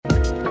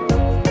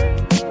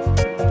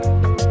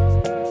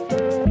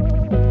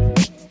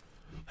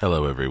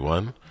Hello,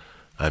 everyone.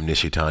 I'm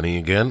Nishitani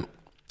again,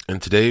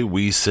 and today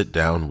we sit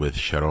down with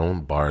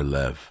Sharon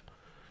Bar-Lev.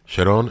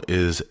 Sharon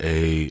is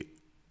a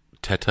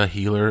Theta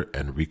healer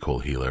and recall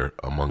healer,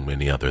 among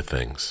many other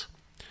things.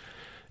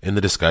 In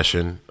the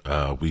discussion,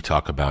 we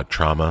talk about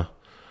trauma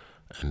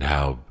and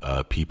how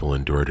people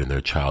endured in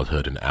their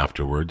childhood and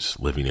afterwards,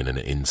 living in an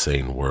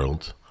insane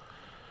world.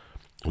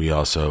 We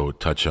also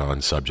touch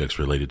on subjects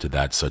related to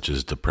that, such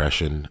as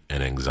depression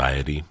and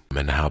anxiety,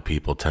 and how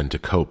people tend to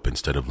cope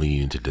instead of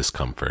leaning into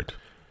discomfort.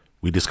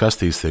 We discuss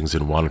these things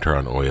and wanted her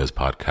on Oya's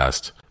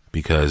podcast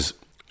because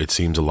it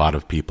seems a lot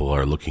of people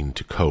are looking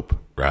to cope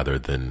rather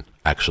than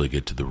actually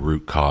get to the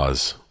root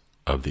cause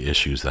of the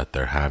issues that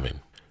they're having.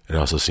 It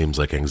also seems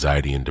like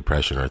anxiety and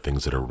depression are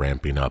things that are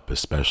ramping up,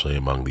 especially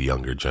among the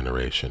younger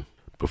generation.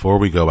 Before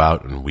we go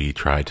out and we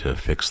try to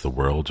fix the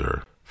world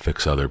or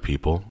fix other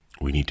people,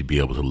 we need to be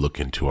able to look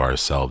into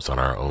ourselves on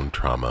our own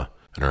trauma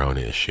and our own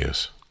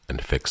issues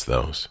and fix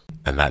those.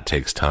 And that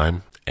takes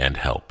time and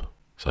help.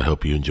 So I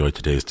hope you enjoyed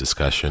today's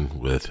discussion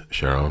with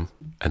Sharon,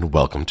 and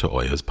welcome to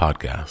Oya's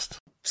podcast.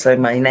 So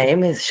my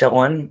name is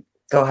Sharon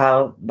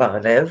Tohar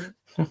Bar-Lev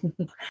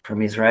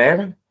from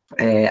Israel.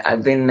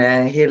 I've been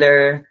a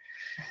healer,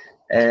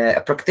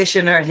 a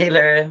practitioner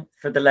healer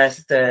for the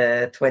last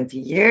 20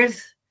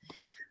 years.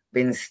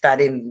 Been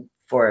studying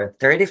for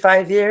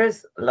 35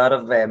 years, a lot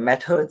of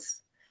methods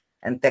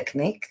and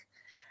technique.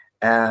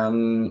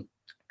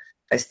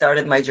 I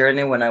started my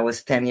journey when I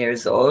was 10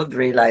 years old,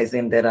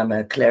 realizing that I'm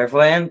a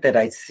clairvoyant, that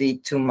I see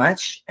too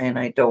much and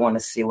I don't want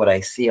to see what I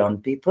see on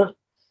people.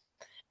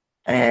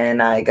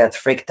 And I got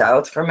freaked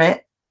out from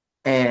it.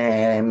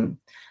 And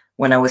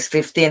when I was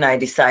 15, I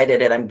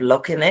decided that I'm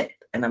blocking it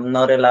and I'm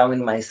not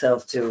allowing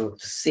myself to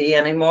see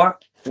anymore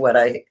what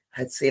I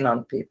had seen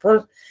on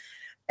people.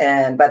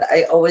 But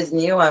I always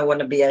knew I want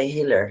to be a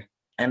healer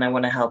and I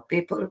want to help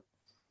people.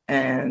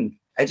 And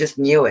I just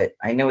knew it.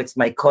 I knew it's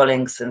my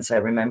calling since I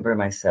remember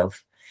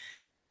myself.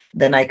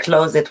 Then I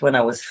closed it when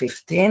I was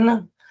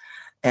 15.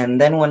 And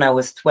then when I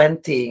was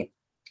 20,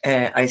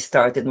 I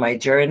started my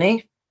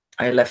journey.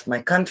 I left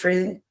my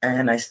country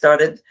and I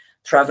started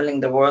traveling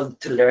the world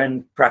to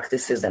learn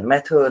practices and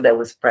method. I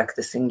was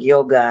practicing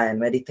yoga and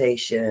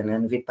meditation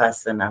and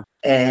vipassana.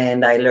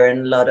 And I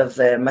learned a lot of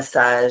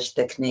massage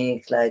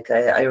technique, like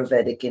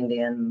Ayurvedic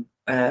Indian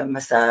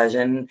massage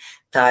and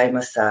Thai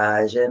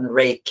massage and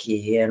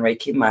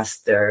Reiki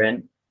master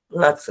and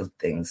lots of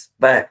things.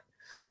 But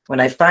when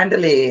I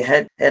finally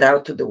head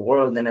out to the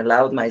world and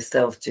allowed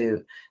myself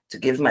to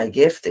give my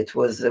gift, it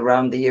was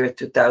around the year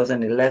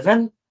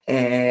 2011.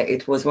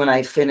 It was when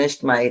I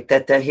finished my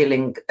Theta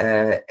healing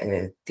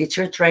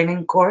teacher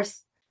training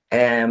course.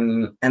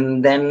 And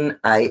then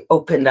I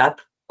opened up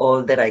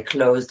all that I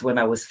closed when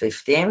I was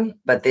 15.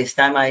 But this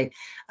time I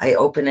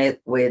opened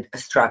it with a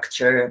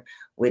structure,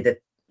 with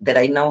it, that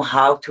I know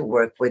how to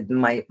work with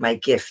my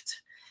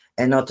gift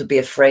and not to be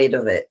afraid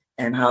of it,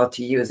 and how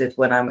to use it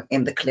when I'm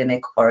in the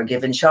clinic or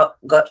giving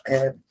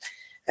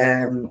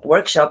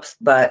workshops.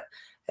 But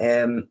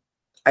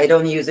I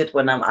don't use it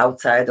when I'm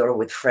outside or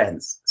with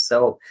friends.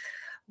 So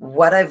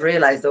what I've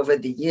realized over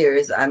the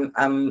years,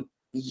 I'm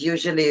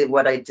usually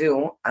what I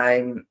do,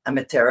 I'm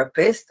a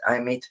therapist. I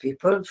meet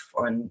people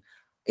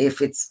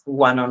if it's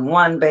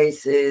one-on-one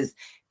basis,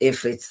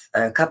 if it's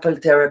a couple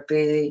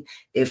therapy,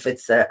 if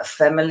it's a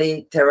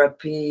family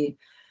therapy.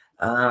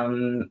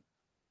 And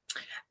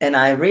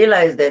I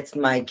realized that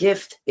my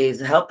gift is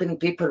helping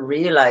people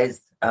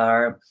realize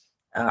our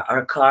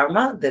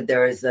karma, that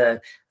there is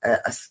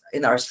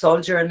in our soul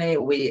journey,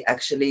 we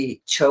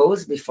actually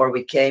chose before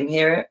we came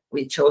here.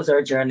 We chose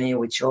our journey.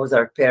 We chose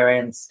our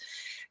parents.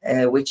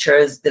 We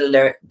chose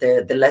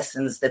the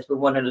lessons that we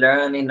want to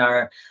learn in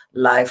our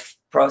life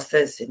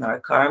process, in our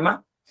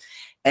karma.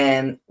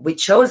 And we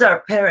chose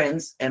our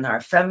parents and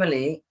our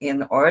family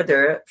in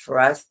order for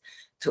us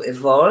to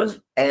evolve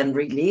and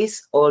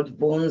release old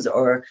wounds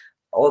or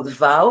old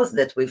vows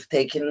that we've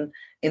taken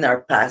in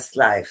our past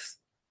lives.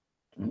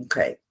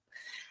 Okay.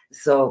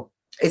 So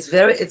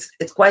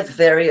it's quite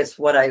various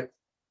what I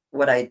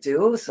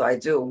do. So I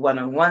do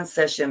one-on-one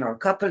session or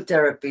couple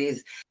therapies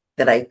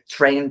that I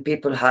train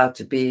people how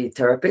to be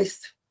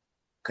therapists.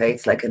 Okay,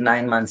 it's like a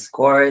 9-month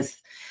course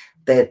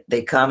that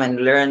they come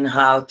and learn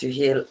how to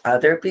heal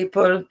other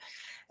people.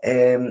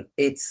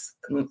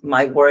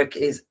 My work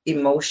is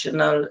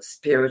emotional,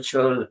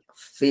 spiritual,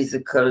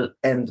 physical,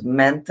 and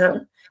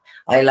mental.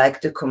 I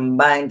like to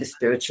combine the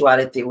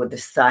spirituality with the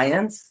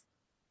science.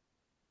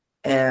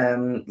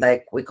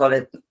 Like we call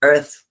it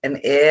earth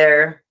and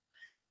air,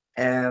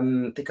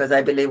 because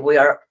I believe we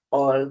have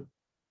all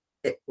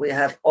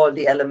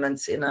the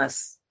elements in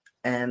us,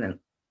 and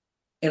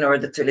in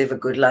order to live a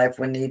good life,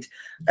 we need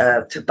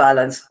to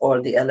balance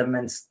all the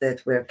elements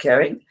that we're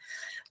carrying.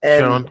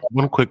 Sharon,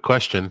 one quick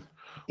question.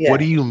 Yeah. What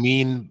do you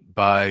mean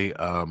by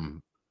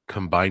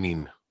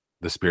combining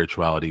the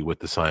spirituality with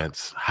the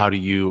science? How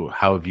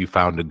have you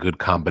found a good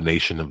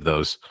combination of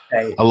those?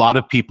 Right. A lot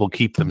of people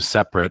keep them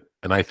separate,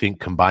 and I think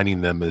combining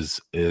them is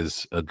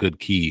a good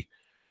key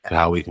to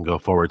how we can go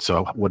forward.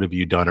 So what have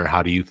you done, or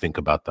how do you think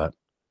about that?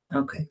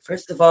 Okay.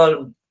 First of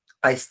all,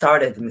 I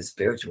started in the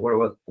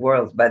spiritual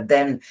world, but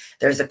then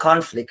there's a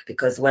conflict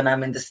because when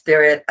I'm in the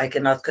spirit, I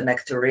cannot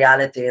connect to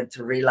reality and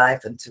to real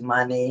life and to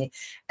money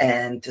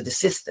and to the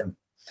system.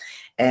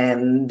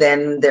 And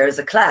then there's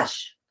a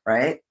clash,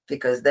 right?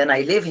 Because then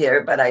I live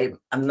here, but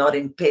I'm not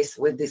in peace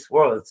with this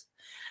world.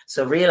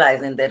 So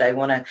realizing that I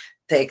want to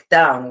take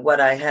down what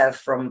I have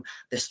from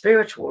the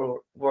spiritual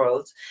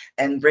world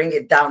and bring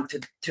it down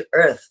to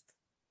earth,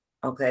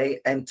 okay,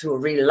 and to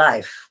real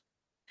life.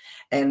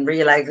 And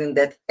realizing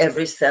that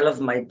every cell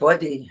of my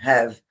body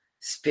have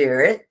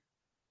spirit,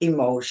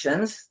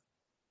 emotions,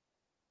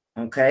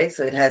 okay,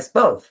 so it has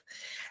both.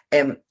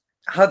 And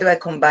how do I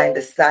combine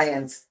the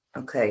science?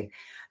 Okay,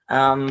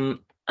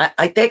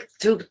 I take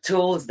two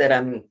tools that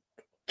I'm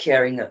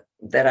carrying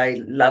that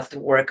I love to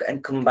work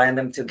and combine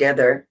them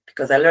together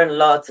because I learned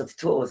lots of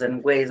tools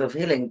and ways of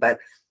healing. But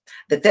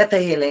the theta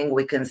healing,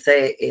 we can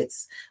say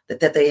the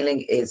theta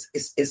healing is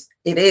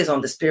it is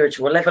on the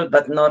spiritual level,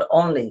 but not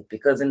only,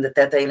 because in the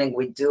theta healing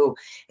we do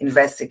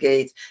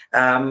investigate,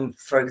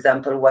 for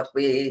example, what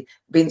we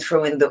been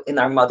through in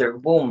our mother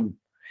womb,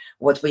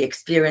 what we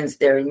experienced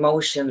there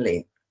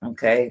emotionally,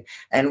 okay,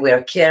 and we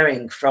are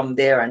carrying from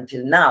there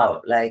until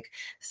now, like,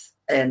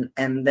 and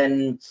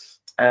then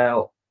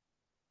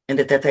in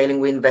the theta healing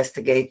we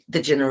investigate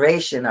the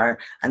generation, our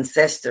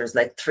ancestors,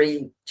 like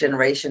 3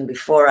 generations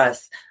before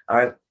us,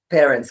 our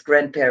parents,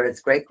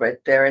 grandparents,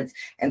 great-grandparents,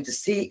 and to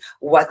see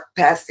what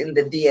passed in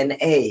the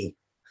DNA,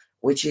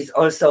 which is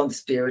also on the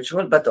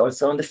spiritual, but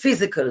also on the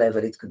physical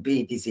level. It could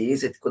be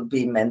disease, it could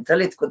be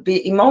mental, it could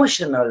be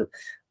emotional.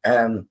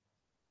 And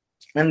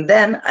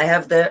then I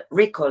have the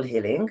recall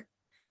healing.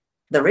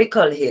 The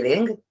recall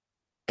healing,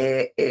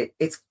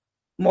 it's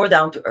more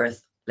down to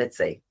earth, let's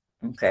say,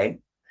 okay?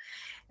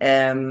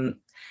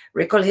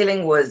 Recall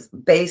healing was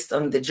based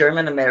on the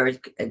German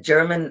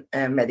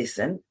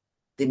medicine,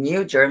 the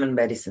new German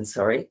medicine,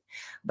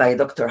 by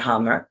Dr.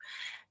 Hammer.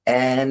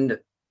 And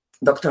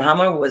Dr.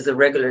 Hammer was a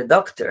regular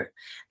doctor.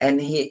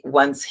 And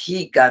once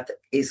he got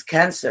his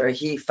cancer,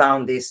 he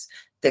found this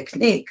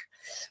technique.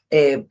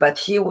 But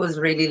he was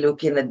really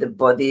looking at the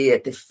body,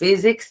 at the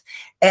physics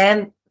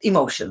and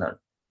emotional.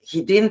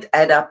 He didn't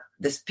add up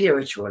the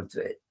spiritual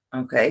to it.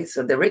 Okay,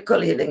 so the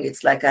recall healing,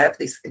 it's like I have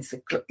this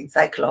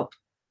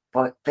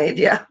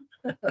encyclopedia.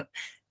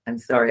 I'm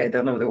sorry, I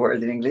don't know the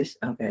word in English.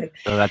 Okay.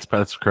 No,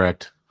 that's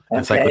correct. Okay.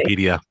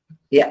 Encyclopedia.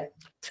 Yeah.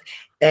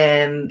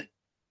 And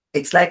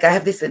it's like I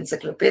have this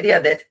encyclopedia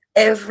that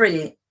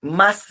every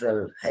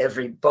muscle,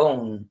 every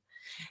bone,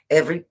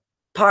 every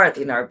part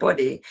in our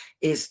body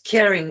is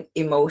carrying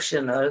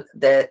emotional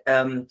that,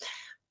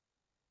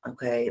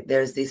 okay,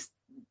 there's this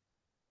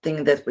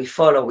thing that we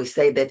follow. We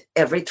say that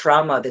every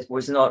trauma that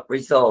was not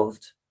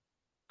resolved,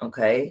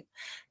 okay,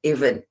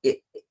 either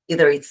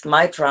it's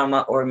my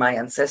trauma or my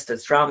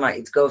ancestor's trauma,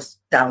 it goes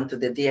down to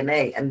the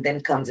DNA, and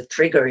then comes a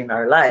trigger in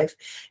our life,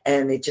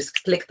 and it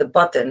just click the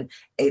button,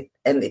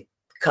 and it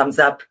comes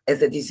up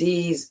as a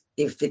disease,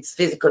 if it's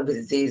physical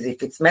disease,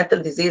 if it's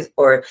mental disease,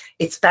 or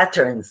it's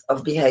patterns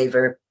of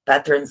behavior,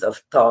 patterns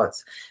of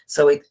thoughts.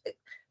 So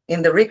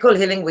in the recall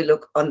healing, we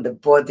look on the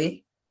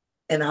body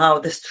and how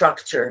the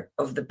structure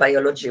of the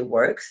biology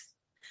works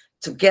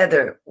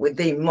together with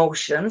the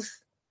emotions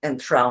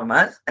and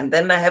traumas. And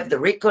then I have the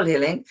recall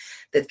healing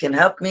that can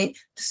help me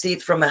to see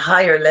it from a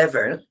higher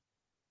level.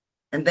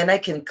 And then I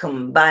can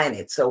combine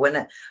it. So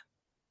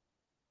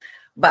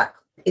but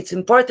it's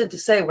important to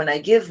say, when I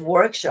give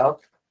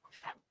workshop,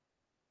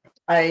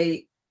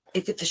 if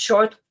it's a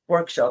short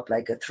workshop,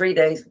 like a 3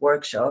 days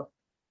workshop,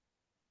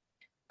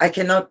 I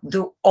cannot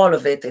do all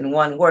of it in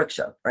one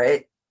workshop,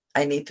 right?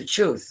 I need to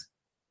choose.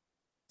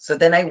 So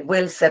then I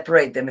will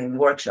separate them in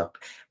workshop.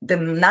 The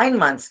 9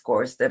 months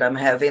course that I'm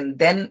having,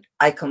 then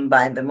I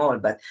combine them all.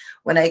 But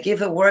when I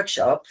give a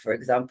workshop, for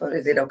example,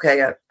 is it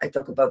okay? I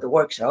talk about the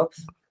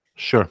workshops.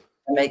 Sure.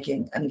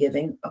 I'm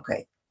giving.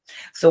 Okay.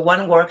 So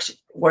one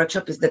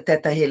workshop is the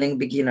Theta Healing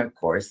Beginner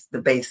course,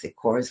 the basic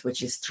course,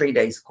 which is 3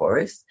 days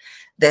course,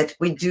 that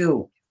we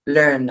do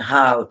learn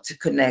how to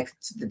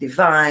connect to the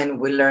divine.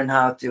 We learn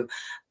how to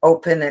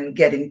open and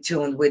get in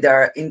tune with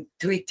our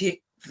intuitive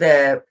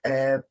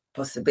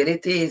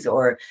possibilities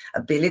or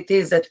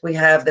abilities that we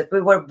have, that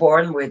we were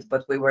born with,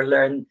 but we were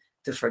learned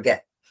to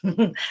forget.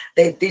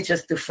 They teach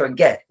us to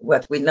forget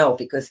what we know,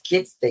 because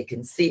kids, they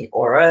can see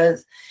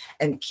auras,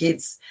 and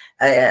kids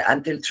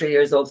until 3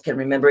 years old can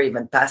remember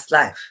even past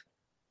life.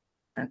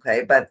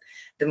 Okay,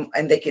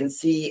 and they can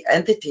see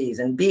entities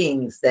and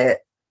beings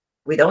that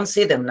we don't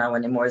see them now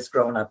anymore as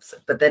grown-ups.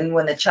 But then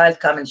when a child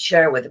come and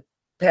share with a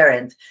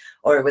parent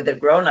or with a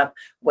grown-up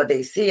what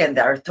they see, and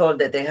they are told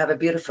that they have a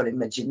beautiful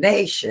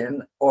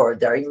imagination, or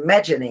they're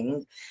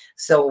imagining,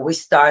 so we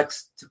start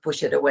to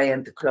push it away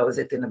and to close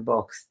it in a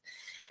box.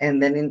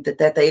 And then in the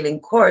Theta Healing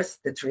course,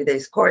 the 3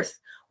 days course,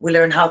 we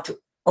learn how to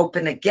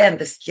open again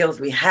the skills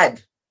we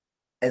had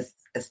as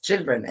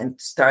children, and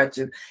start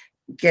to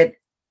get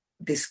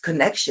this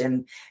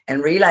connection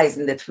and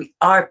realizing that we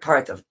are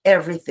part of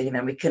everything,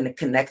 and we can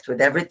connect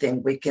with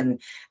everything. We can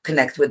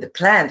connect with the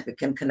plant, we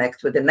can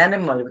connect with an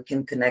animal, we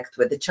can connect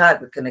with the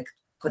child, we can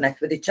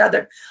connect with each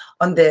other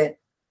on the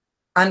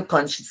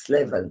unconscious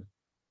level.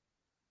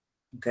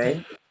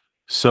 Okay.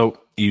 So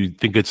you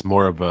think it's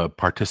more of a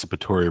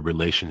participatory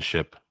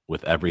relationship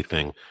with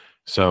everything.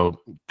 So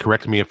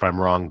correct me if I'm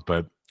wrong,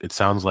 but it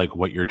sounds like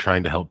what you're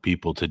trying to help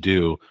people to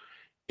do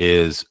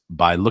is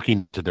by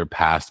looking to their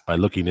past, by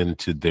looking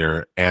into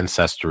their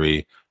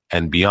ancestry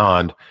and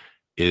beyond,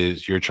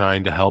 is you're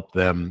trying to help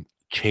them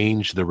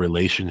change the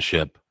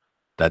relationship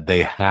that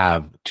they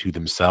have to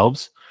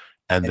themselves.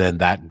 And then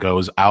that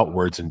goes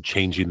outwards and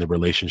changing the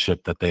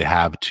relationship that they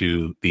have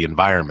to the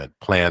environment,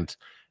 plant,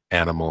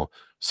 animal,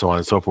 so on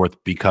and so forth,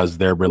 because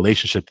their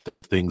relationship to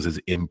things is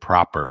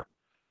improper.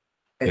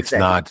 It's Exactly.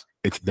 not,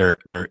 it's their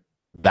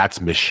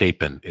that's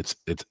misshapen. It's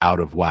out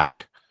of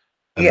whack.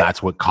 And Yeah,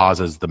 that's what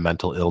causes the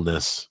mental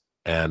illness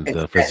and the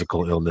exactly.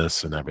 physical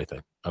illness and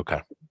everything.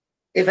 Okay.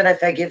 Even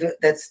if I give you,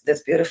 that's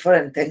beautiful,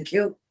 and thank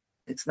you.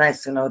 It's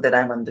nice to know that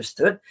I'm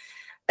understood.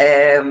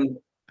 Um,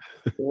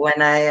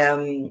 when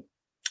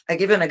I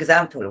give you an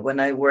example. When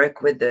I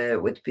work with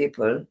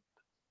people,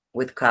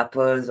 with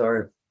couples,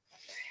 or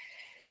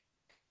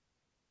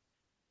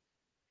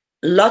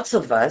lots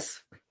of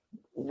us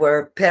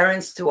were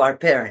parents to our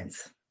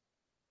parents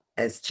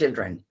as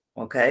children.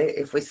 Okay,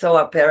 if we saw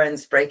our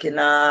parents breaking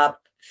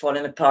up,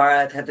 falling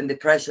apart, having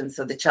depression,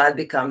 so the child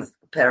becomes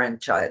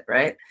parent-child,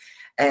 right?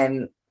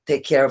 And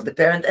take care of the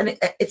parent, and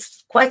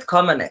it's quite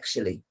common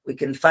actually. We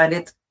can find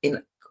it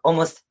in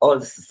almost all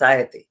the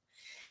society.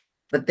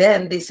 But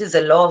then this is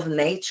a law of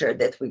nature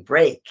that we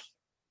break,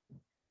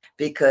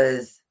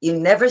 because you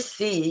never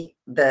see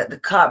the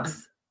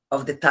cubs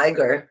of the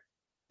tiger,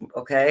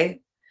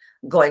 okay,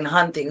 going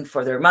hunting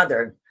for their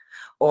mother,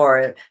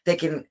 or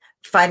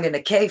finding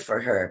a cave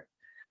for her,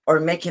 or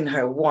making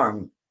her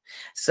warm.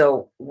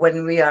 So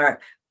when we are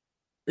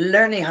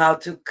learning how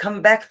to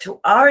come back to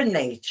our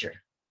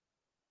nature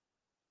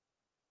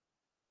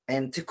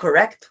and to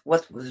correct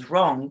what was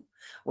wrong,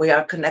 we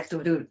are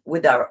connected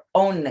with our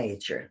own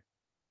nature,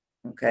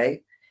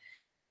 okay?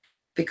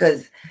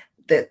 Because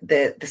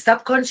the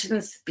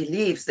subconscious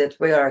beliefs that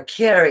we are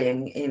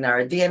carrying in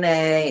our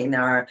DNA, in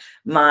our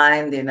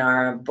mind, in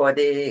our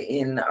body,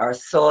 in our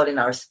soul, in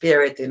our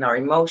spirit, in our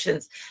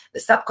emotions, the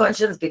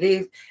subconscious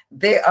belief,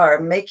 they are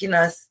making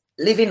us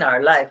living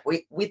our life.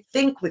 We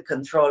think we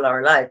control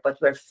our life, but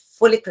we're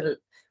fully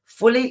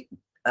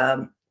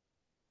how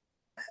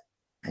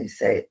you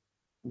say it?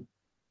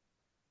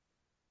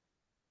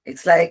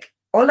 It's like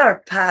all our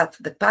path,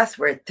 the path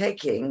we're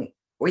taking,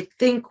 we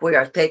think we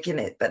are taking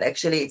it, but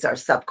actually it's our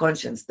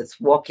subconscious that's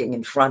walking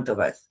in front of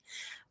us.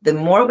 The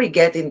more we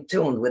get in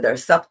tune with our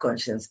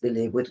subconscious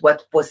belief, with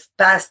what was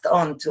passed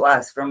on to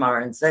us from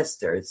our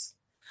ancestors,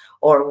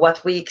 or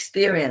what we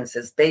experience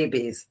as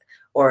babies,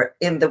 or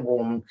in the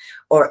womb,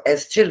 or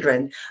as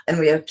children, and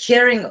we are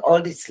carrying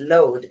all this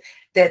load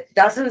that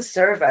doesn't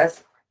serve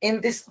us in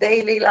this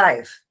daily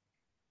life,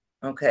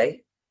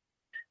 okay?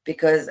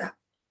 Because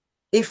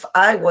if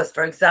I was,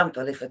 for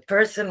example, if a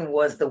person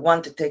was the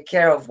one to take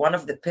care of one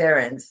of the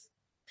parents,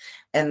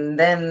 and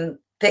then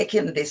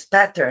taking this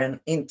pattern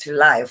into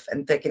life,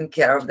 and taking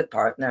care of the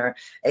partner,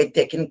 and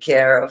taking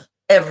care of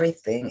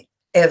everything,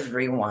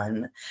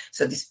 everyone,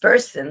 so this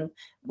person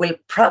will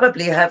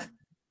probably have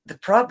the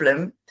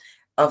problem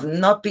of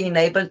not being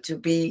able to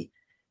be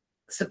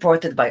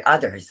supported by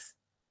others.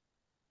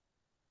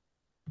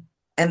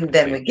 And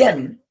then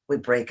again, we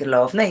break a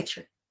law of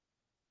nature.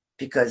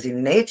 Because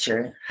in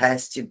nature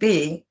has to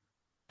be,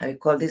 I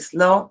call this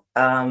law,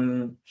 I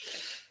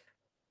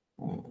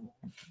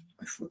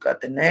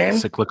forgot the name.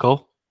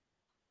 Cyclical?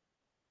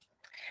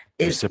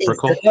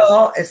 Reciprocal?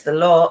 It's the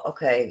law,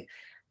 okay.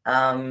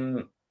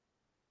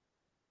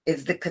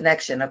 It's the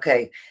connection,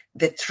 okay.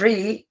 The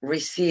tree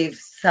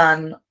receives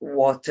sun,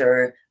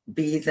 water,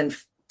 bees, and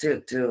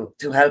to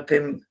help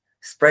him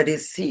spread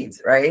his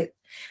seeds, right?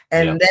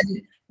 And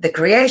then the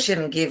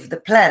creation gives the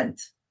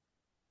plant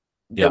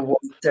the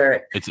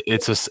water.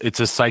 It's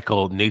a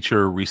cycle.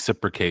 Nature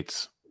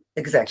reciprocates.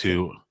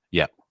 Exactly.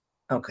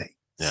 Okay.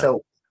 Yeah.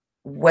 So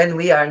when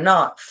we are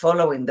not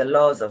following the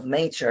laws of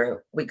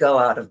nature, we go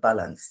out of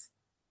balance.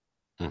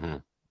 Mm-hmm.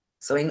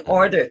 So in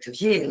order to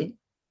heal,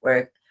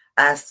 we're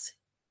asked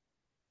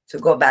to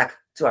go back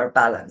to our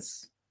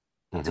balance,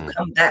 to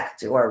come back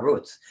to our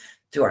roots,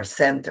 to our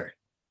center.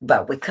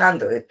 But we can't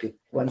do it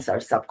once our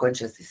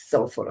subconscious is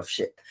so full of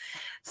shit.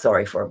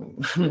 Sorry for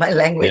my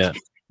language,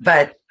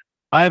 but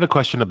I have a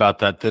question about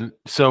that then.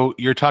 So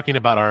you're talking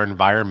about our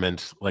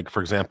environment. Like,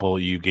 for example,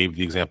 you gave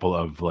the example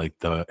of like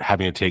the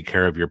having to take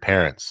care of your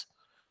parents.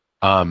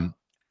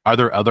 Are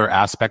there other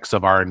aspects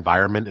of our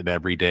environment in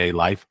everyday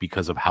life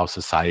because of how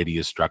society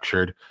is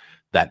structured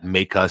that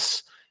make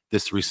us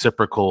this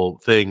reciprocal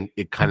thing?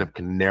 It kind of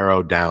can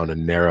narrow down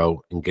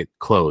and get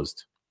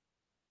closed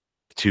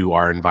to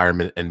our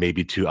environment and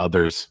maybe to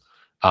others.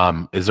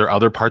 Is there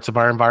other parts of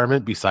our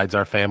environment besides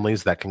our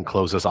families that can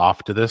close us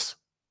off to this?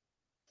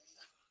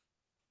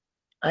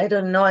 I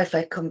don't know if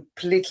I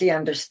completely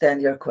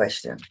understand your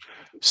question.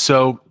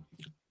 So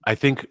I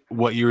think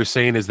what you were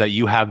saying is that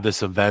you have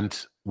this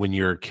event when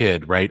you're a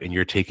kid, right? And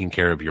you're taking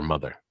care of your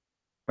mother.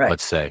 Right.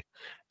 let's say.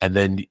 And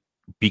then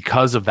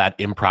because of that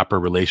improper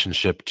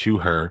relationship to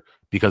her,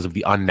 because of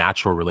the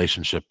unnatural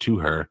relationship to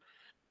her,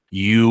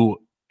 you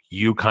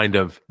kind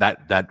of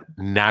that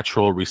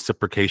natural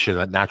reciprocation,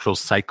 that natural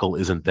cycle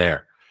isn't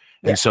there.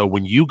 Yeah. And so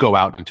when you go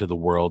out into the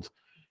world,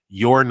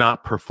 you're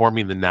not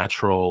performing the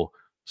natural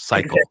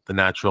Exactly. cycle, the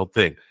natural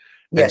thing.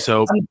 And Yes.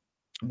 so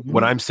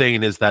what Mhm. I'm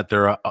saying is that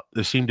there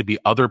seem to be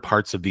other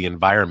parts of the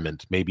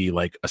environment, maybe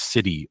like a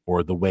city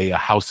or the way a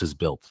house is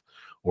built,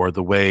 or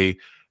the way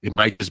it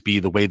might just be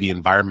the way the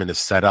environment is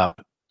set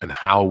up and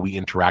how we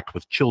interact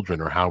with children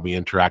or how we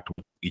interact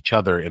with each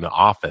other in an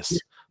office,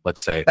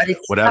 let's say, But it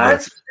whatever.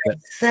 starts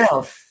with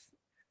self.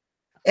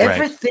 Right.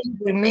 Everything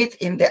we meet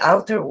in the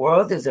outer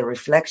world is a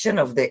reflection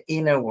of the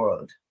inner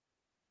world.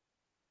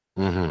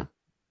 Mm-hmm.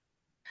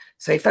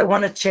 So if I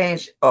want to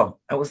change,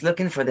 I was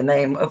looking for the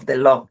name of the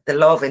law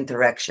of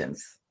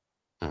interactions.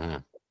 Mm-hmm.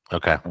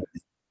 Okay.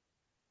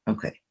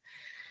 Okay.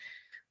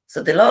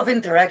 So the law of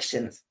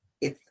interactions,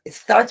 it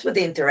starts with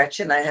the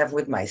interaction I have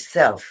with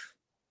myself,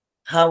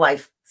 how I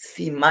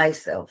see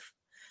myself,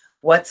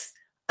 what's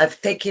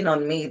I've taken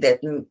on me that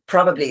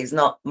probably is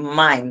not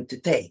mine to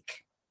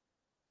take.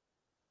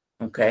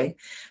 Okay.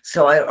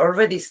 So I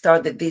already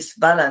started this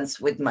balance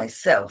with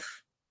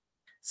myself.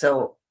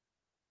 So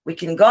we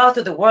can go out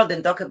to the world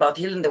and talk about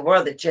healing the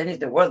world and changing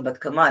the world, but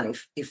come on,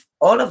 if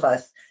all of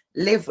us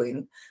live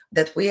in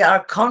that we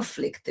are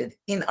conflicted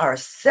in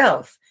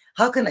ourselves,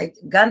 how can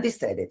Gandhi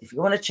said it, if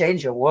you want to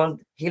change your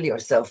world, heal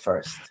yourself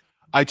first.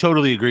 I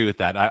totally agree with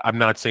that. I'm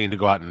not saying to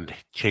go out and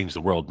change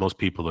the world. Most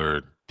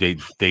people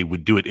they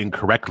would do it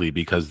incorrectly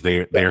because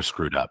they're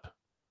screwed up.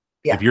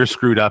 Yeah, If you're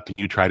screwed up and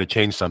you try to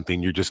change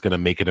something, you're just going to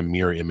make it a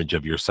mirror image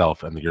of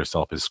yourself, and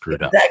yourself is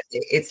screwed up.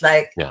 exactly. It's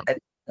like, Yeah.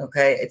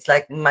 okay, it's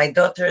like my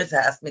daughters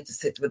asked me to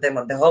sit with them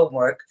on the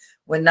homework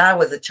when I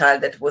was a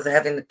child that was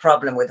having a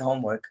problem with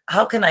homework.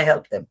 How can I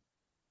help them?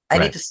 I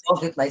need to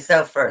solve it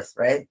myself first,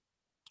 right?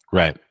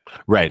 Right.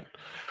 Okay.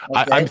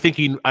 I'm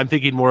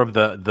thinking more of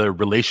the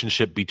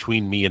relationship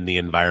between me and the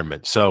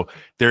environment. So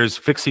there's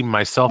fixing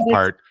myself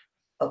part,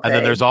 and then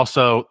Okay. there's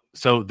also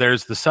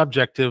there's the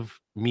subjective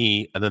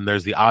me, and then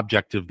there's the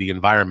objective, the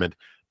environment,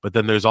 but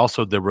then there's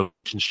also the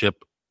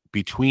relationship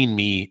between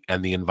me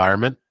and the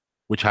environment,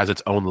 which has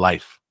its own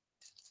life.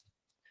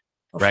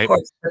 Of Right.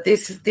 course, but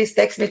this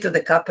takes me to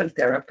the couple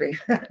therapy.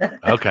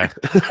 Okay.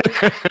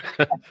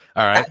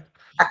 All right.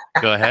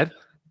 Go ahead.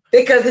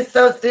 Because it's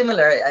so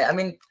similar. I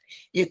mean,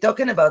 you're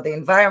talking about the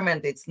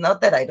environment. It's not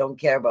that I don't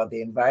care about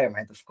the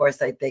environment. Of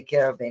course, I take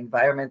care of the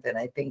environment, and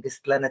I think this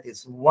planet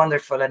is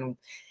wonderful and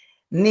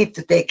need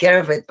to take care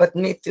of it, but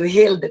need to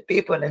heal the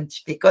people, and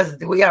because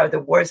we are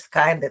the worst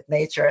kind that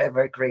nature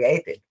ever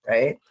created,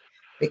 right?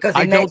 Because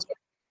in nature,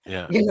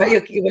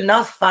 you will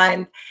not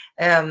find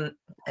in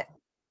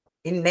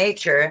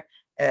nature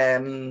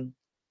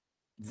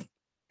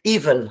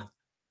evil.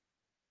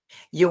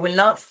 You will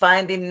not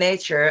find in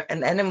nature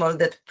an animal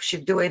that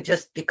should do it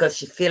just because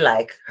she feel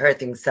like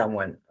hurting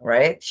someone,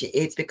 right? She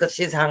eats because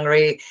she's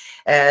hungry.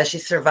 She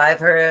survive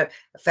her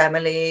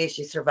family.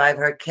 She survive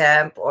her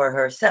camp or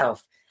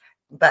herself.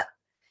 But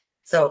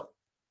so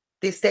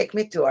this take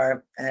me to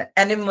our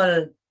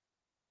animal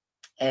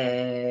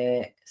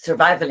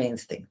survival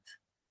instinct.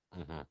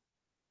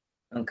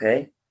 Mm-hmm.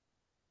 Okay.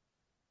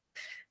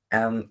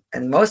 And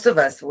most of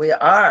us, we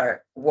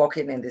are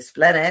walking in this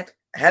planet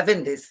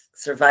having this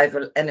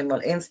survival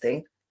animal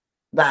instinct,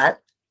 but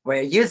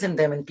we're using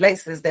them in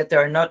places that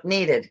are not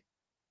needed.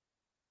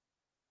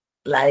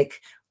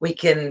 Like we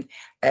can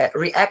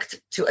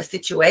react to a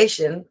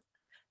situation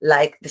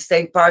like the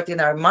same part in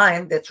our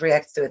mind that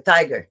reacts to a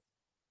tiger.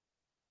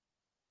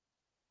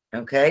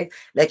 Okay,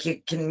 like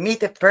you can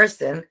meet a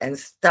person and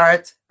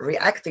start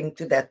reacting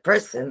to that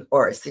person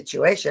or a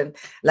situation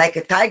like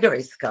a tiger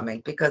is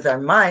coming, because our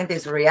mind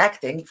is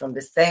reacting from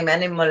the same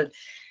animal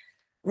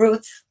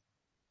roots.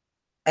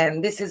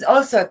 And this is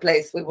also a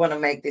place we want to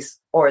make this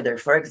order.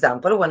 For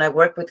example, when I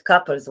work with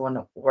couples,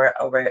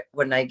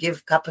 when I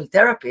give couple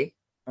therapy,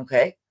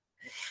 okay,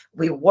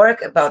 we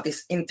work about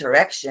this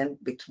interaction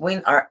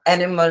between our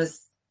animal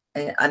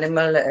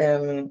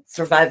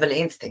survival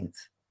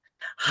instincts.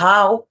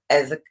 How,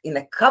 in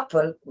a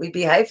couple, we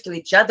behave to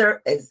each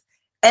other as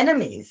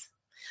enemies,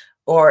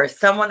 or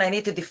someone I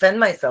need to defend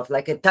myself.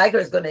 Like a tiger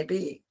is going to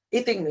be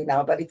eating me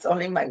now, but it's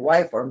only my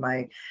wife or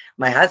my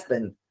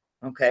husband.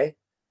 Okay.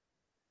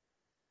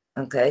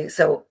 Okay.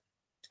 So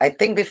I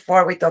think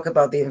before we talk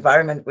about the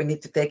environment, we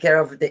need to take care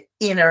of the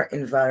inner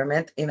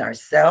environment in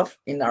ourselves,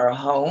 in our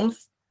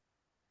homes.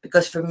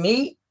 Because for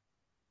me,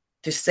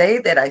 to say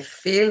that I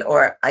feel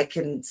or I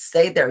can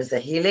say there is a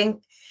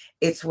healing,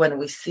 it's when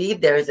we see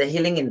there is a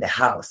healing in the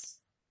house.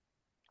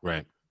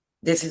 Right.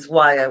 This is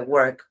why I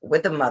work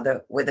with the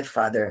mother, with the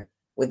father,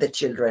 with the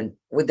children,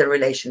 with the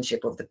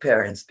relationship of the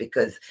parents,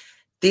 because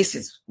this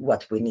is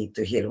what we need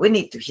to heal. We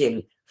need to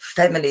heal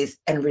families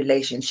and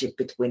relationship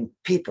between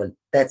people.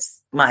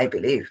 That's my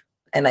belief.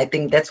 And I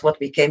think that's what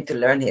we came to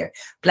learn here.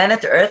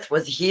 Planet Earth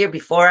was here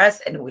before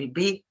us and will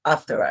be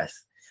after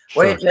us.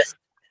 Sure. We're just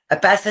a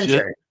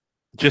passenger.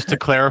 just to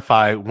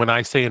clarify, when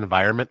I say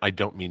environment, I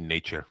don't mean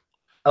nature.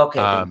 Okay,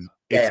 then.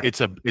 It's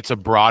Yeah, it's a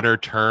broader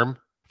term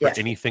for yeah,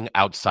 anything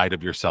outside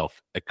of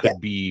yourself. yeah,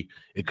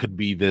 It could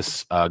be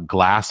this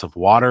glass of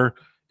water.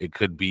 It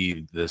could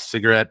be the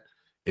cigarette.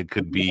 It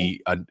could yeah.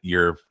 be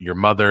your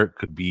mother. It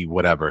could be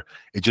whatever.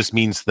 It just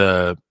means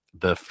the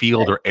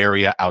field Okay, or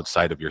area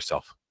outside of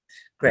yourself. Yep.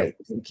 great.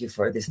 Thank you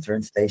for this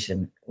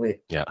translation.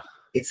 Yeah.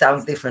 It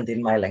sounds different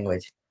in my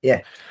language.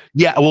 Yeah,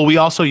 Yeah. Well, we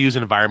also use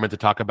environment to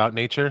talk about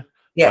nature,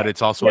 but yeah.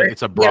 it's also Here,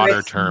 it's a here broader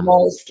it's term.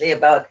 mostly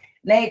about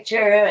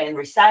nature and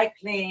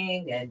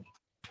recycling and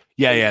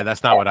Yeah, things yeah. like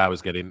That's not that. what I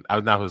was getting. I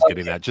was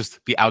getting Okay. that. Just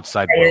the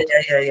outside Yeah, world.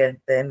 yeah, yeah, yeah.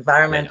 The Yeah, yeah.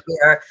 environment we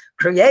are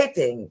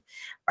creating,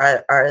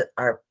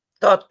 our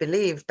thought,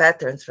 belief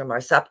patterns from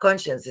our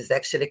subconscious is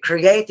actually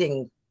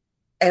creating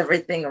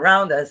everything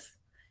around us.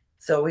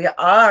 So we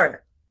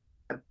are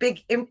a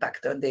big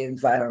impact on the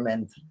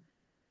environment,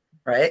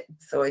 right?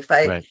 So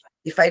Right.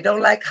 if I don't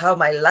like how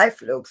my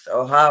life looks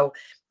or how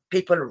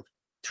people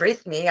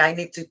treat me, I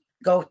need to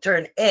go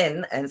turn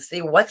in and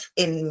see what's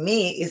in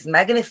me is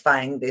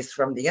magnifying this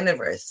from the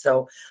universe.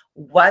 So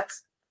what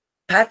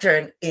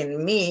pattern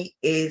in me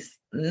is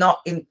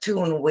not in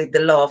tune with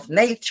the law of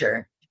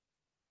nature.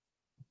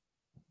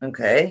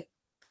 Okay.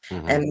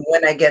 Mm-hmm. And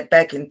when I get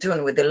back in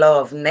tune with the law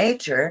of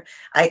nature,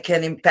 I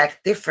can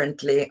impact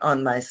differently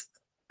on my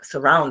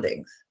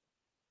surroundings.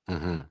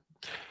 Mm-hmm.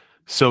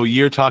 So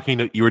you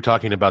were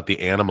talking about the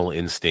animal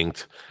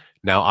instinct.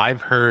 Now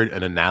I've heard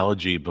an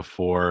analogy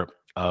before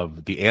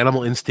of the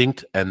animal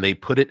instinct, and they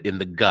put it in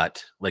the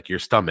gut, like your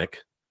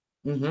stomach,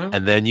 Mm-hmm.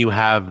 and then you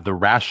have the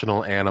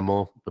rational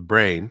animal, the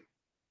brain,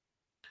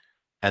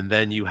 and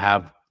then you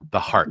have the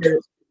heart.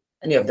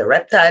 And you have the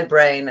reptile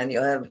brain, and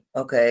you have,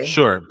 okay.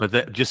 Sure,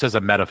 but just as a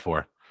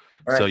metaphor.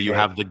 So you Okay.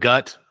 have the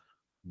gut,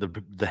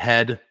 the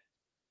head,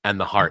 and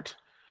the heart.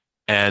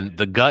 And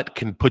the gut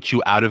can put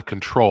you out of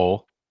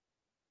control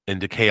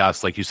into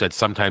chaos. Like you said,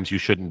 sometimes you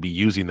shouldn't be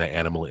using the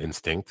animal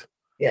instinct.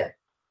 Yeah.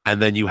 And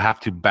then you have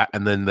to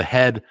and then the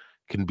head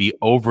can be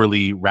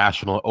overly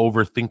rational,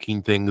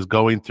 overthinking things,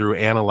 going through,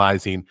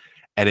 analyzing,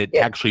 and it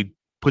Yeah. actually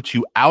puts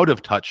you out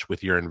of touch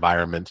with your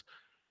environment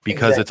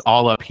because it's Exactly.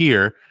 all up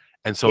here.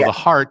 And so Yeah.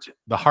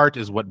 the heart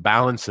is what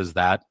balances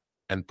that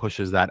and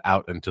pushes that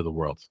out into the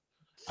world.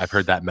 I've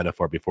heard that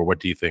metaphor before. What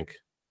do you think?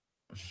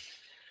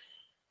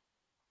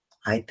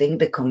 I think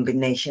the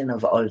combination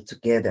of all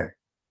together.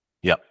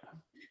 Yep.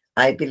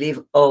 I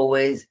believe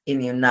always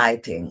in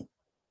uniting,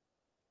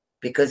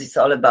 because it's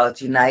all about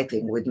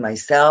uniting with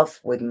myself,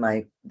 with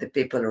the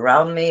people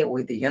around me,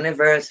 with the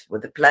universe,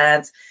 with the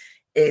plants.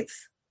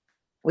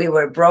 We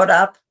were brought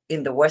up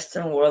in the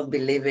Western world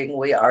believing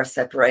we are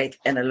separate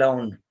and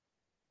alone.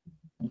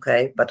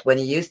 Okay. But when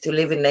you used to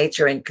live in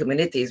nature and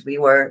communities, we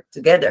were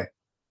together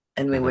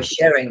and we were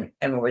sharing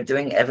and we were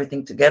doing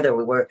everything together.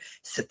 We were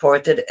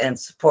supported and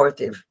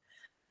supportive.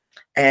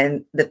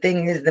 And the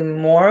thing is, the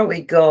more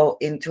we go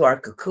into our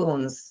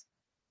cocoons,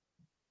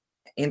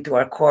 into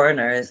our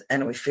corners,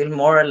 and we feel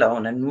more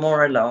alone and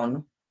more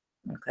alone,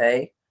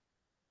 okay,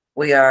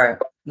 we are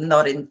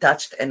not in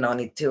touch and not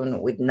in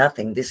tune with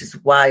nothing. This is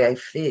why I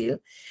feel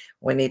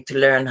we need to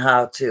learn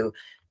how to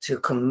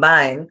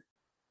combine,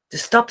 to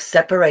stop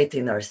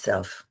separating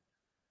ourselves,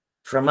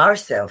 from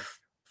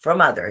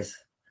others,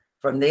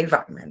 from the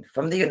environment,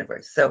 from the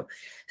universe. So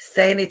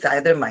saying it's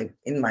either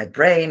in my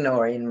brain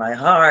or in my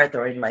heart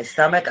or in my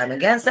stomach, I'm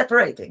again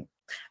separating.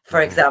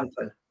 For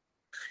example,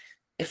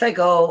 if I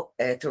go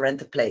to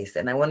rent a place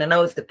and I want to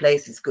know if the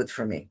place is good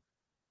for me,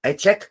 I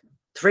check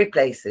 3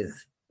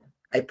 places.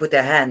 I put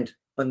a hand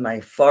on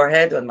my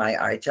forehead, on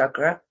my eye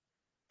chakra,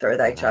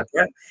 third eye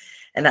chakra,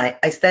 and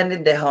I stand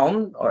in the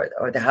home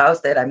or the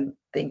house that I'm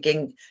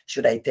thinking,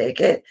 should I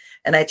take it?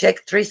 And I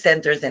check 3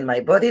 centers in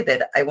my body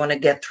that I want to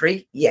get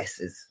 3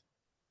 yeses.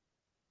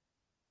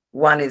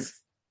 One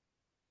is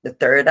the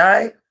third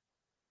eye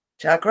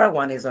chakra,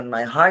 one is on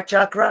my heart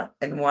chakra,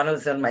 and one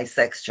is on my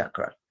sex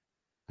chakra,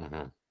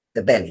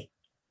 the belly,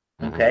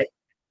 okay?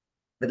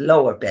 The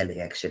lower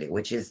belly, actually,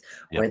 which is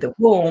where the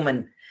womb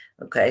and,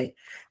 okay?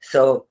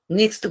 So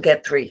needs to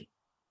get 3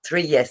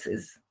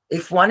 yeses.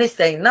 If one is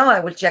saying no, I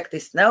will check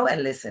this no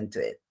and listen to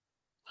it.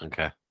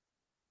 Okay.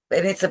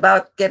 And it's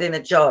about getting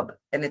a job,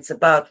 and it's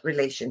about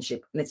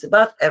relationship, and it's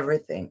about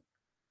everything.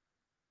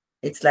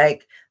 It's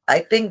like, I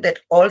think that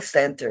all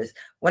centers,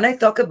 when I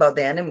talk about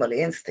the animal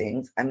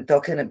instincts, I'm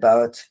talking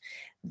about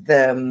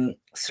the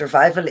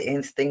survival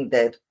instinct,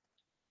 that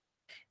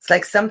it's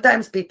like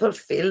sometimes people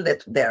feel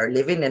that they are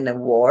living in a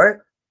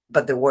war,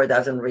 but the war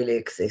doesn't really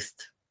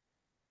exist.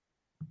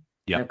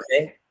 Yeah.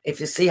 Okay. If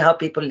you see how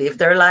people live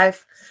their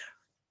life,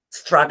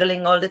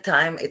 struggling all the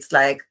time, it's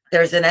like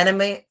there's an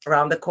enemy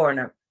around the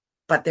corner,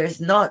 but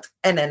there's not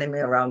an enemy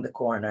around the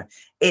corner.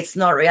 It's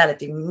not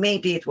reality.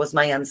 Maybe it was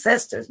my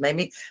ancestors.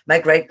 Maybe my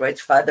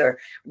great-grandfather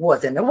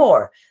was in a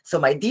war. So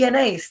my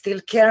DNA is still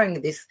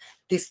carrying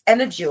this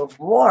energy of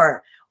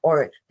war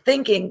or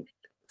thinking.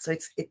 So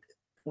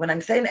when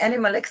I'm saying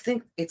animal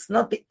instinct, it's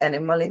not the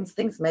animal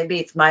instincts. Maybe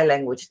it's my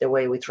language, the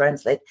way we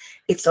translate.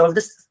 It's all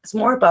this. It's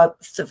more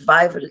about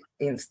survival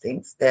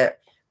instincts that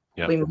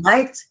we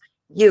might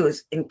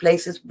use in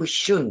places we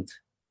shouldn't.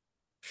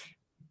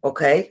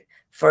 Okay.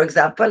 For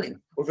example, in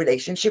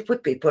relationship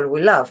with people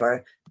we love,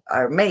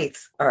 our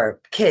mates, our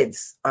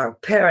kids, our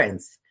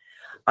parents,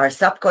 our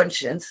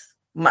subconscious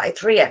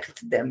might react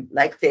to them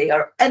like they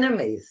are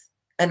enemies.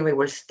 And we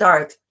will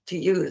start to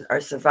use our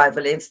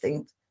survival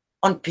instinct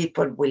on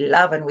people we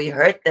love and we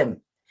hurt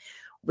them.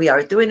 We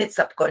are doing it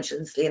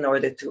subconsciously in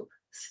order to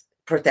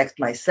protect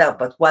myself.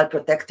 But while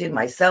protecting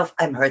myself,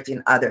 I'm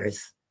hurting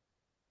others.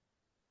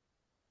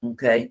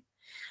 Okay.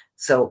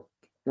 So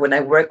when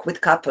I work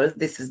with couples,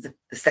 this is the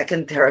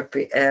second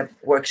therapy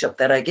workshop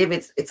that I give.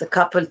 It's a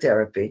couple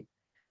therapy.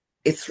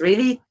 It's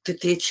really to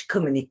teach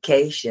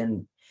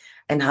communication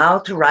and how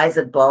to rise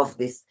above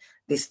this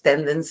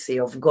tendency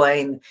of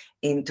going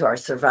into our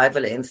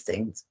survival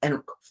instincts.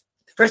 And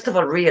first of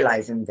all,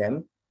 realizing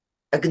them,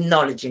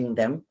 acknowledging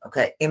them,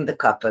 okay, in the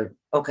couple,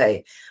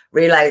 okay,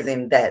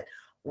 realizing that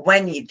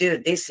when you do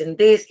this and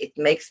this, it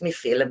makes me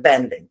feel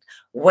abandoned.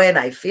 When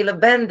I feel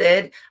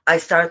abandoned, I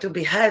start to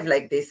behave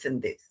like this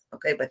and this.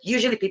 Okay, but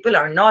usually people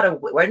are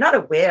we're not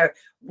aware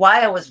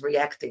why I was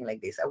reacting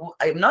like this.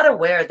 I'm not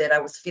aware that I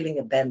was feeling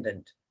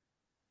abandoned.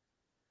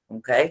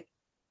 Okay,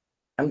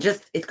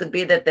 it could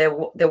be that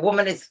the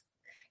woman is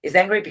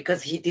angry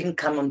because he didn't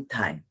come on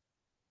time.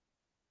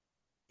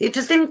 He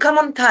just didn't come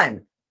on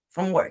time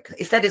from work.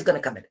 He said he's going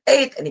to come at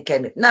 8 and he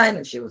came at 9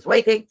 and she was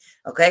waiting.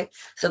 Okay,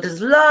 so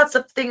there's lots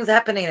of things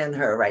happening in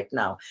her right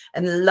now,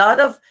 and a lot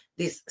of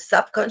these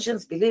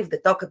subconscious beliefs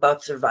that talk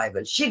about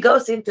survival. She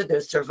goes into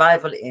the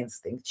survival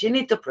instinct. She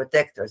needs to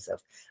protect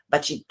herself,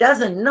 but she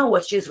doesn't know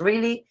what she's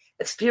really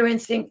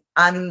experiencing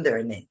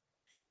underneath.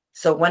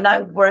 So when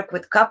I work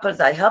with couples,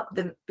 I help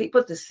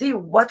people to see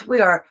what's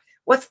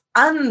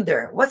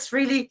under, what's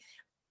really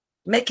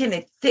making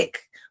it tick,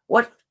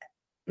 what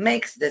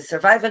makes the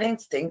survival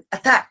instinct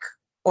attack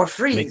or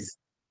freeze.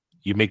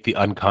 You make the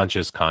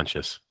unconscious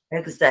conscious.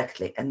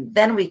 Exactly. And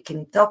then we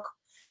can talk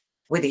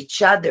with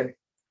each other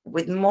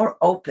with more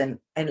open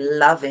and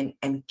loving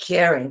and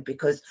caring,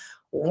 because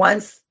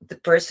once the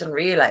person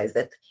realized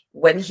that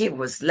when he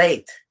was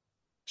late,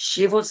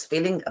 she was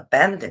feeling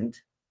abandoned.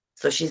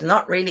 So she's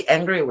not really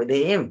angry with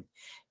him.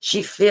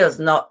 She feels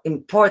not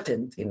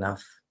important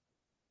enough.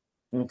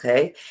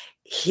 Okay.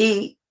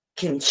 He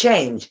can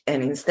change.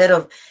 And instead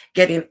of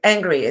getting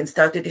angry and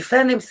start to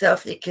defend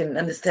himself, he can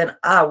understand,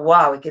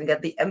 wow, he can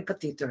get the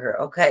empathy to her.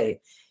 Okay.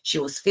 She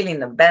was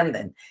feeling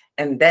abandoned.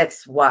 And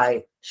that's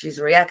why she's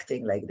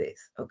reacting like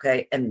this.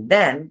 Okay. And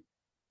then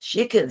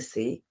she can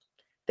see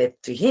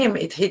that to him,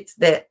 it hits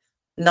the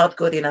not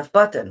good enough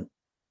button.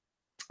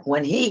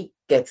 When he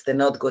gets the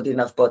not good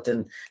enough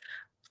button,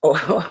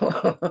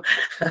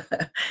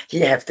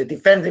 he has to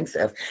defend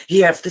himself. He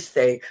has to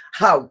say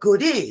how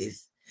good he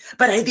is.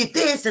 But I did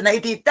this and I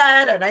did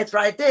that and I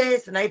tried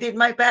this and I did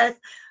my best.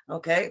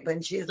 Okay.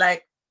 But she's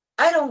like,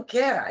 I don't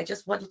care. I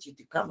just wanted you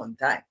to come on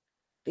time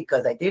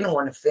because I didn't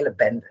want to feel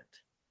abandoned.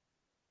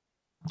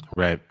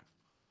 Right.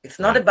 It's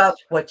not about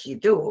what you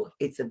do.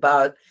 It's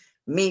about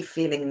me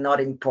feeling not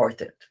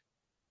important.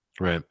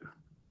 Right.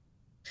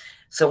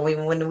 So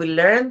when we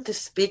learn to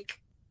speak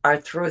our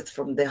truth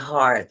from the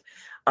heart,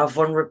 our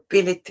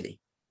vulnerability,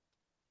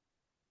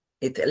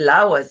 it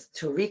allows us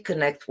to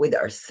reconnect with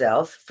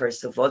ourselves,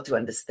 first of all, to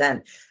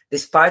understand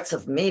these parts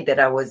of me that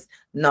I was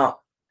not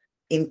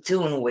in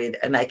tune with,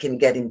 and I can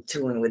get in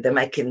tune with them.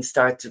 I can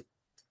start to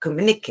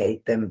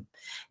communicate them,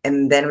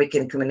 and then we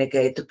can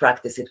communicate to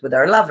practice it with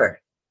our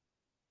lover.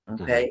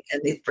 Okay.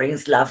 And it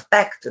brings love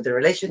back to the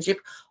relationship,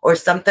 or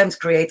sometimes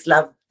creates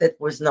love that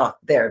was not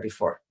there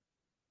before.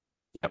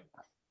 Yep.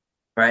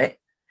 Right.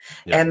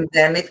 Yep. And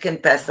then it can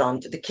pass on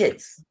to the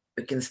kids.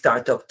 We can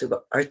start talk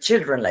to our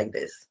children like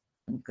this.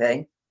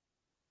 Okay.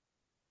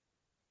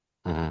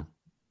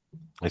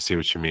 I see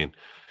what you mean.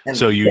 And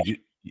so you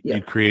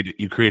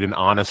create an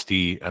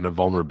honesty and a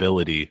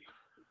vulnerability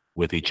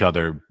with each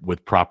other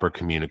with proper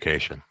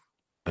communication,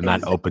 and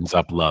that opens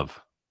up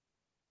love.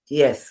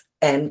 Yes,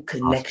 and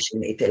connection.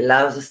 Awesome. It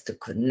allows us to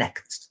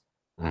connect,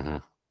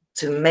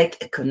 to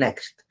make a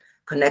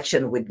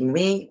connection with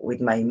me,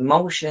 with my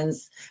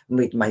emotions,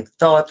 with my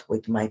thought,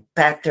 with my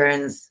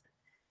patterns,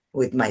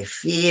 with my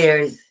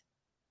fears.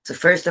 So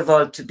first of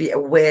all, to be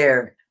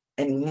aware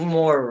and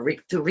more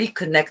to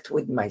reconnect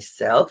with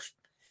myself,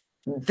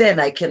 then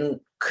I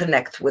can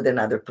connect with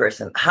another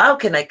person. How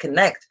can I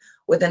connect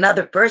with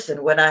another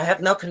person when I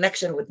have no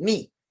connection with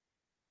me?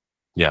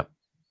 Yeah.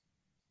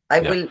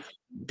 I will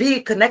be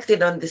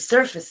connected on the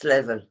surface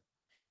level,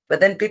 but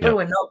then people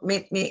will not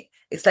meet me.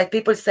 It's like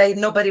people say,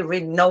 nobody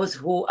really knows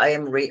who I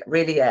am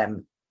really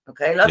am.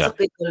 Okay. Lots of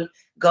people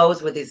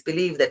goes with this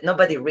belief that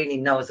nobody really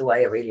knows who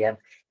I really am.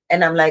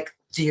 And I'm like,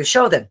 do you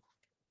show them?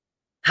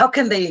 How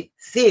can they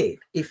see it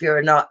if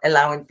you're not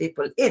allowing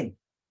people in?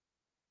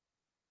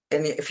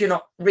 And if you're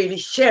not really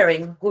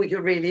sharing who you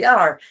really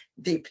are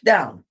deep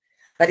down.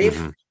 But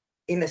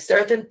in a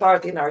certain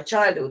part in our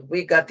childhood,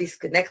 we got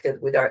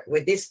disconnected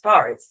with these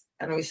parts,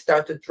 and we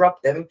start to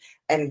drop them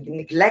and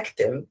neglect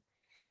them.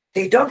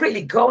 They don't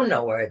really go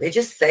nowhere. They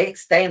just stay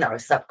in our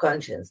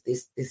subconscious.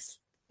 This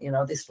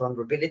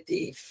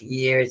vulnerability,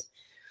 fears.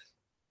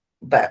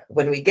 But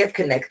when we get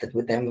connected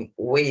with them,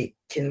 we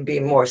can be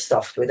more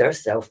soft with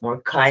ourselves,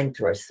 more kind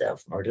to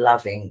ourselves, more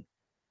loving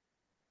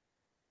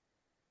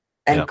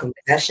and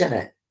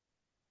compassionate.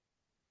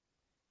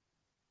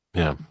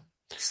 Yeah.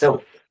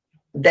 So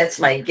that's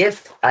my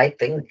gift. I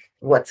think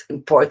what's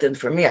important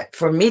for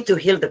me to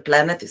heal the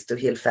planet is to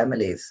heal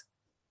families.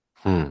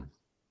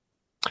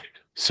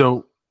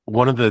 So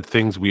one of the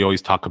things we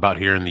always talk about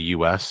here in the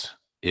US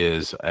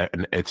is,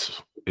 and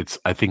it's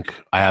I think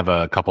I have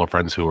a couple of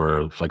friends who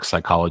are like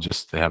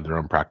psychologists. They have their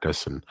own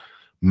practice, and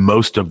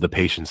most of the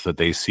patients that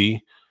they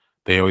see,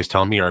 they always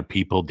tell me, are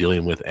people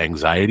dealing with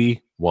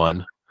anxiety,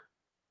 1,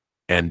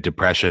 and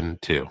depression,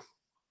 2.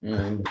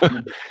 Mm-hmm.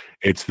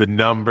 It's the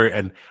number.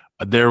 And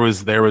there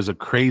was a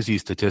crazy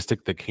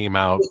statistic that came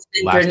out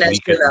It's last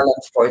week.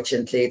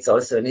 Unfortunately, it's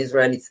also in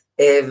Israel. It's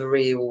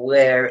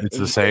everywhere. It's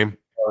the same.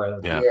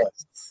 Yeah.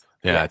 Yes.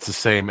 Yeah, it's the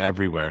same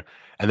everywhere.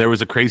 And there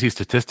was a crazy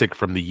statistic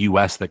from the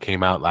US that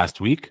came out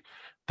last week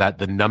that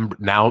the number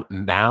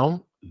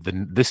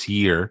this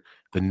year,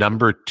 the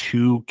number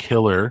 2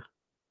 killer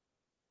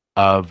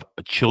of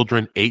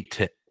children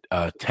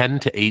 10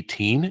 to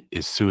 18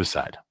 is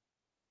suicide.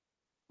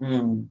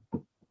 Mm.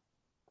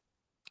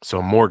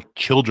 So more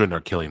children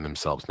are killing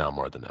themselves now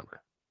more than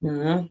ever.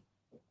 Mm-hmm.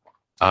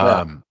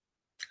 Well,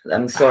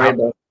 I'm sorry,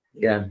 but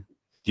yeah.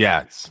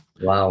 Yes.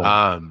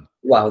 Wow.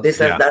 Wow. This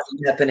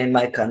doesn't happen in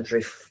my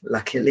country,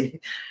 luckily.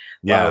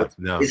 Yeah. Wow.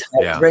 No. It's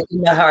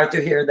breaking my heart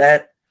to hear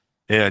that.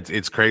 Yeah,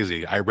 it's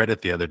crazy. I read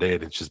it the other day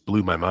and it just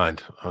blew my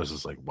mind. I was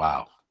just like,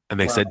 wow. And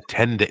they said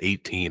 10 to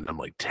 18. I'm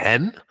like,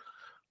 10?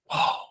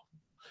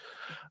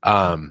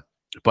 Wow.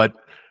 But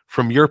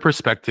from your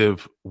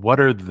perspective, what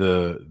are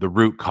the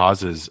root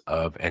causes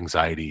of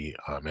anxiety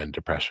and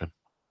depression?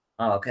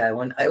 Oh, okay.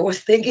 I was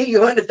thinking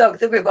you want to talk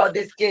to me about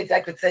these kids.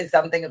 I could say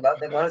something about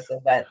them also,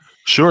 but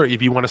sure.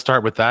 If you want to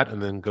start with that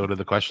and then go to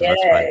the question,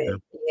 that's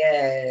fine.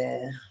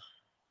 Yeah.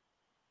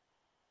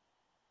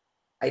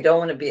 I don't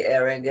want to be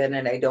arrogant,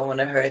 and I don't want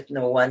to hurt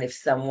no one if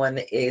someone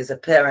is a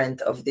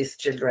parent of these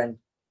children.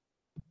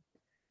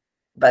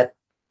 But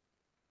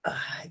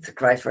it's a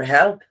cry for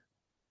help.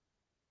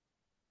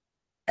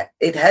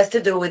 It has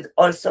to do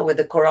also with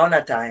the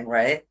Corona time,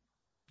 right?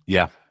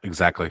 Yeah,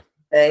 exactly.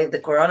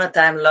 The Corona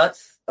time,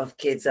 lots of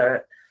kids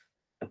are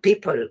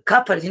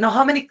couples. You know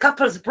how many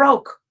couples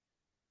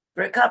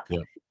break up? Yeah.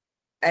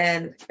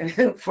 And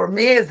for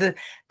me as a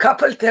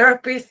couple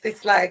therapist,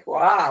 it's like,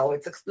 wow,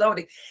 it's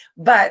exploding.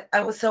 But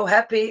I was so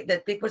happy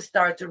that people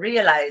start to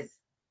realize,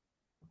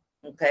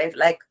 okay,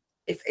 like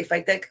if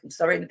I take, I'm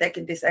sorry, I'm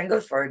taking this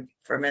angle for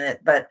a minute,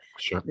 but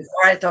sure.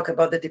 Before I talk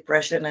about the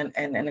depression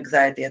and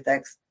anxiety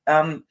attacks,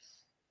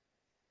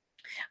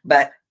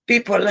 but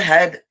people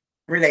had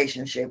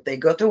relationship. They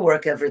go to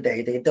work every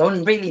day. They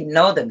don't really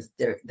know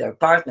their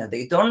partner.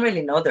 They don't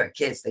really know their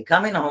kids. They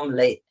come in home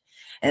late.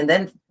 And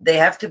then they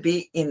have to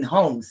be in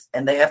homes,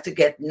 and they have to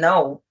get to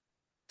know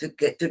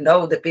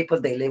the people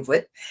they live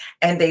with.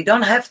 And they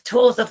don't have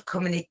tools of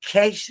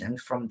communication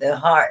from their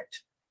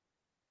heart.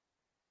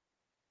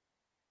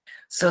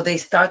 So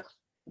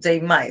they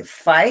might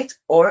fight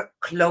or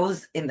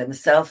close in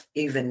themselves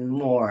even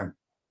more.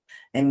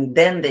 And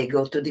then they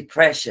go to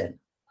depression.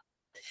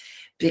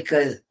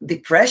 Because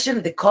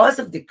depression, the cause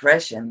of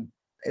depression,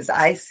 as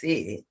I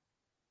see it,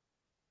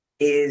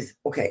 is,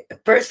 okay, a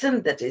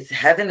person that is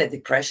having a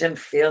depression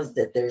feels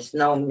that there's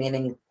no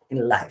meaning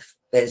in life.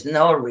 There's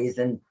no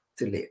reason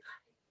to live,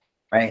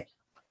 right?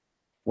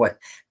 What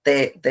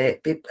a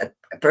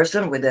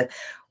person with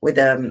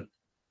a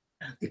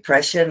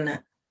depression,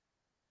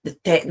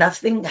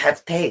 nothing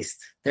have taste.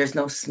 There's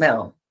no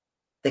smell.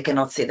 They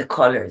cannot see the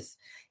colors.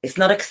 It's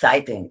not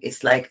exciting.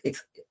 It's like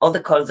all the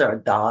colors are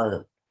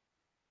dull.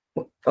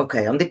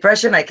 Okay, on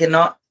depression, I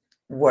cannot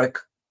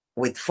work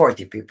with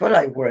 40 people.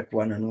 I work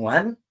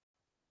one-on-one.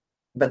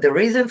 But the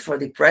reason for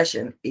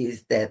depression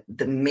is that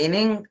the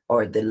meaning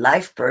or the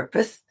life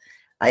purpose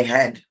I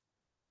had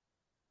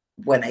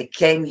when I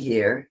came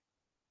here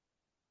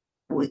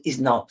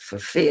is not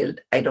fulfilled.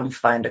 I don't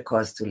find a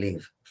cause to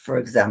live. For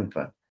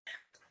example,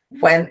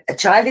 when a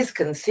child is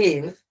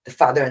conceived, the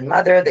father and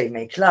mother, they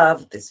make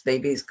love, this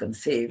baby is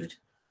conceived.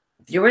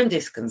 During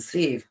this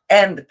conceive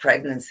and the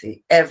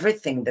pregnancy,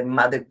 everything the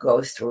mother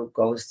goes through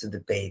goes to the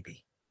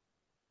baby.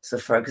 So,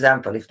 for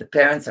example, if the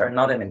parents are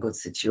not in a good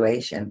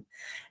situation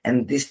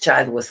and this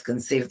child was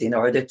conceived in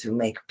order to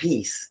make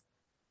peace,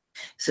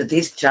 so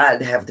this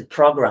child have the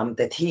program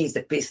that he is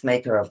the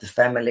peacemaker of the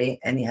family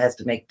and he has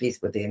to make peace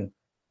within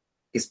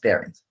his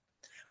parents.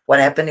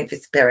 What happens if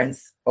his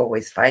parents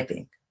always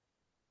fighting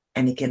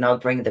and he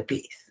cannot bring the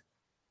peace?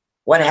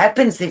 What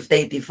happens if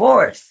they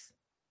divorce?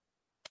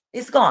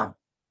 It's gone.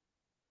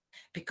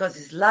 Because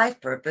his life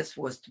purpose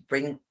was to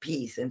bring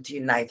peace and to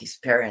unite his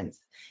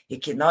parents. He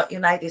cannot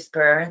unite his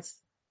parents.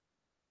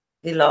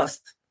 He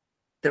lost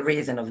the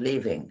reason of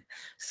living.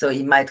 So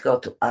he might go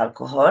to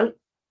alcohol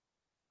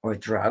or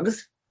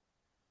drugs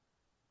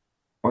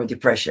or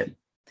depression.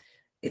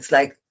 It's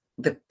like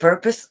the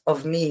purpose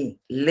of me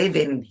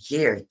living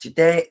here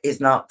today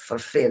is not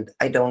fulfilled.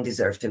 I don't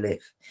deserve to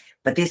live.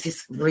 But this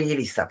is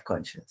really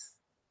subconscious.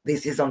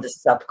 This is on the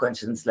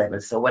subconscious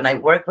level. So when I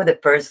work with a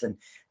person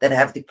that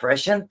have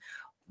depression,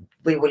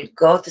 we will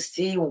go to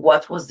see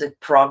what was the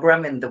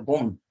program in the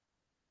womb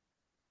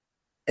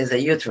as a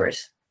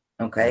uterus.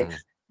 Okay.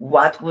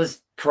 What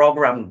was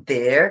programmed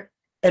there,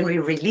 and we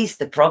release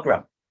the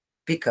program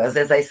because,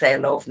 as I say,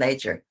 law of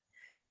nature.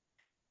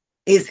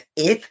 Is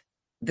it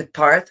the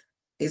part?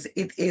 Is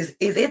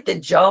it the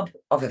job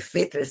of a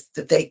fetus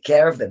to take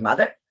care of the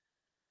mother?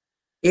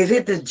 Is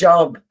it the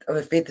job of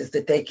a fetus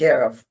to take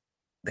care of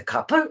the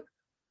couple?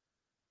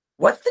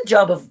 What's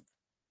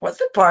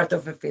the part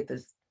of a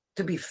fetus?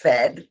 To be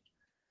fed,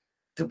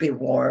 to be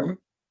warm,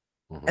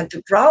 and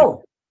to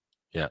grow.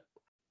 Yeah.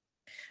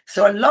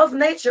 So law of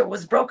nature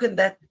was broken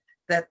that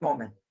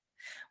moment.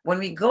 When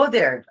we go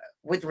there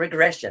with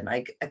regression,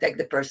 I take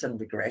the person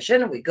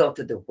regression, we go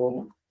to the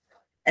womb,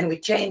 and we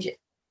change it.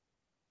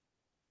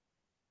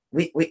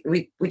 We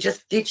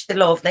just teach the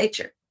law of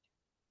nature.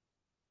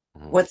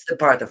 What's the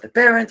part of the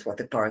parents? What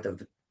the part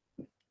of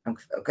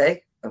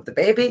the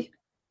baby?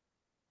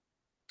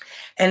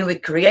 And we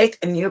create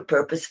a new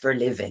purpose for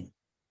living,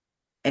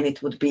 and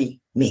it would be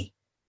me,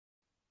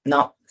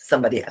 not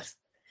somebody else.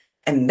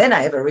 And then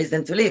I have a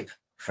reason to live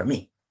for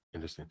me.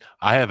 Interesting.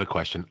 I have a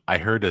question. I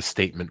heard a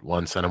statement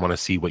once, and I want to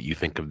see what you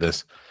think of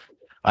this.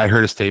 I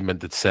heard a statement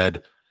that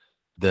said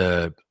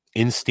the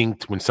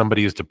instinct when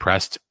somebody is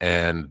depressed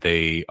and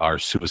they are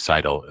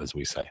suicidal, as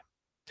we say.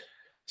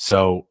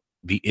 So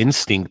the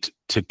instinct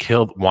to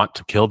want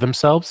to kill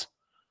themselves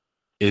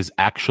is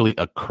actually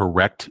a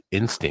correct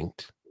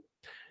instinct,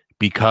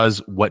 because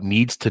what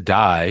needs to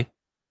die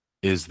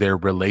is their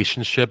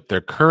relationship,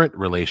 their current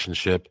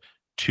relationship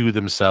to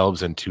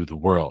themselves and to the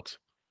world.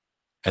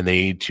 And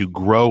they need to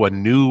grow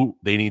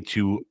they need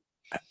to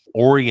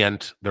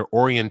their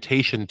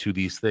orientation to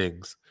these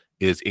things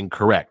is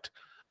incorrect.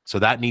 So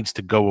that needs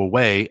to go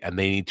away, and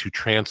they need to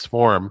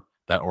transform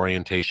that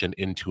orientation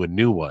into a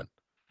new one.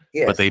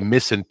 Yes. But they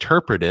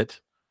misinterpret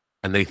it,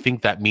 and they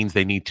think that means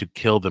they need to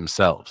kill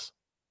themselves.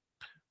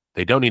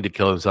 They don't need to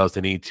kill themselves.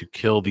 They need to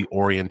kill the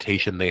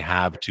orientation they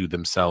have to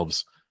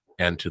themselves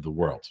and to the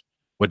world.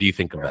 What do you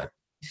think of that?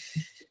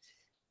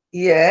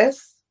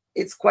 Yes,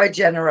 it's quite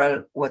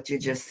general what you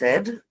just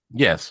said.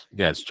 Yes,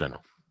 yeah, it's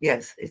general.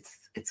 Yes,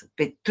 it's a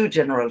bit too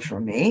general for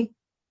me.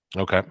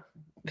 Okay.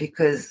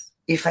 Because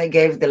if I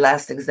gave the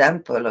last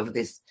example of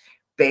this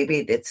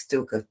baby that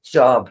took a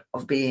job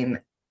of being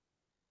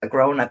a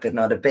grown-up and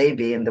not a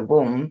baby in the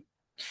womb,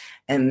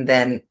 and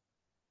then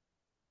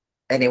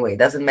anyway, it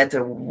doesn't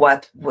matter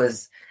what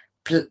was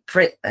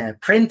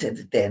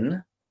printed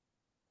then,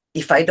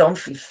 if I don't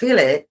fulfill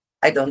it,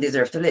 I don't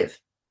deserve to live,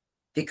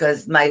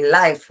 because my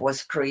life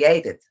was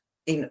created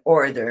in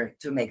order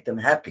to make them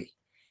happy.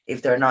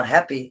 If they're not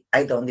happy,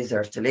 I don't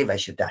deserve to live. I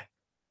should die.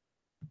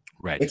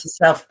 Right. It's a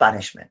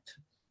self-punishment.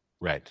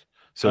 Right.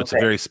 So it's a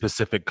very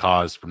specific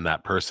cause from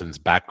that person's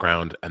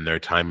background and their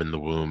time in the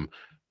womb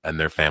and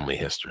their family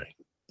history.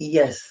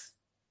 Yes.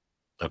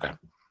 Okay.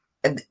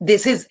 And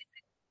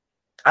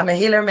I'm a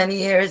healer many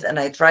years, and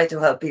I try to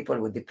help people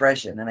with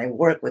depression, and I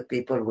work with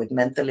people with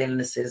mental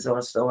illnesses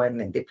also,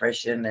 and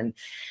depression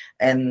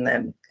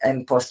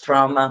and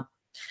post-trauma,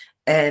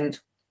 and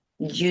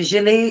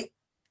usually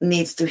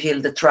needs to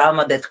heal the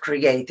trauma that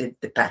created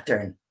the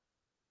pattern.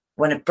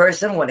 When a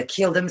person want to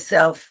kill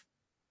themselves,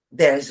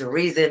 there's a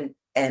reason,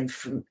 and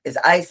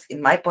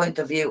in my point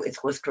of view, it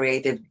was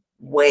created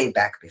way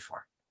back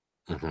before.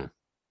 Mm-hmm.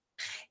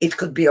 It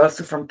could be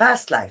also from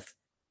past life.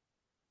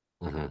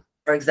 Mm-hmm.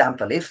 For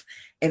example, if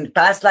in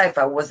past life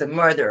I was a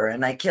murderer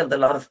and I killed a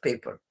lot of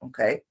people,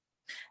 okay?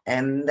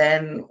 And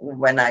then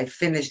when I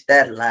finish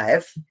that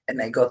life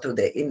and I go to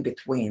the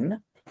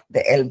in-between,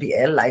 the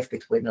LBL, life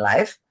between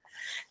life,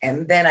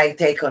 and then I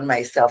take on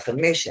myself a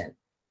mission.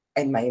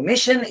 And my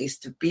mission is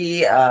to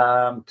be,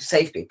 to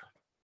save people.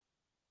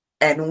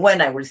 And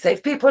when I will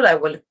save people, I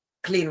will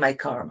clean my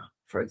karma,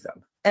 for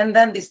example. And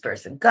then this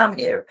person come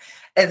here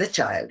as a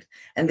child,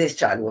 and this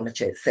child want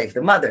to save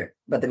the mother,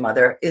 but the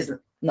mother is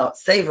not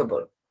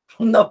savable,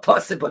 not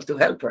possible to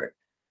help her.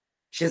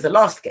 She's a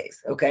lost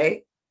case,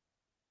 okay?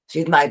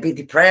 She might be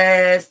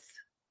depressed,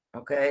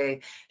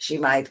 okay? She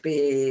might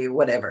be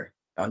whatever,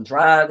 on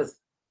drugs,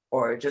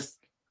 or just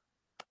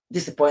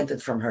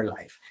disappointed from her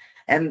life.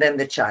 And then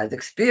the child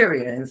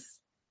experience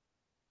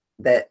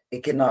that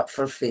he cannot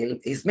fulfill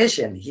his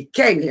mission. He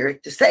came here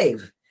to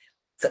save.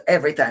 So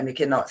every time he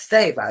cannot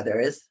save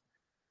others,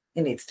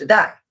 he needs to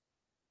die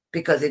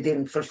because he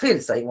didn't fulfill.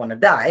 So you want to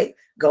die,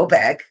 go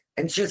back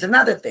and choose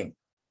another thing,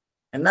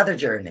 another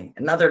journey,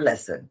 another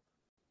lesson.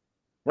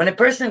 When a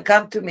person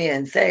come to me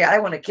and say, I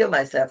want to kill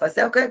myself, I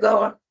say, okay,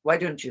 go on. Why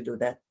don't you do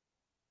that?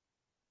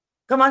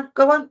 Come on,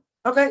 go on.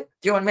 Okay.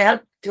 Do you want me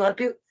to help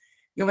you?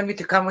 You want me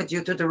to come with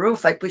you to the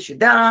roof? I push you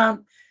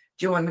down.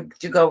 Do you want me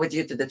to go with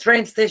you to the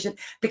train station?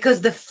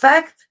 Because the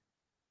fact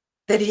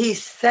that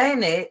he's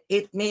saying it,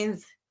 it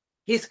means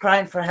he's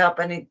crying for help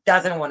and he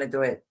doesn't want to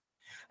do it.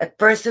 A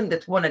person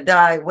that want to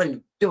die will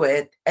do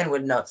it and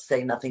will not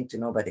say nothing to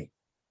nobody.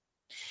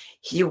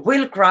 He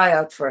will cry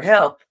out for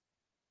help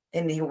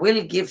and he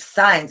will give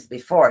signs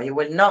before. He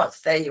will not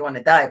say he want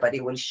to die, but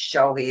he will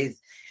show his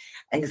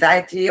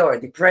anxiety or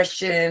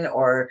depression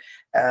or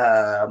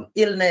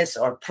illness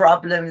or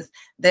problems.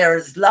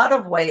 There's a lot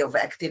of way of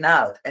acting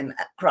out and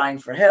crying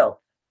for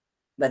help,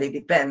 but it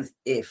depends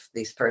if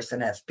this person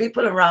has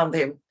people around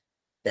him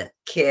that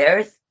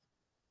cares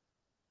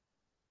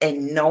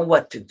and know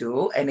what to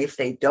do. And if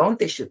they don't,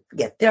 they should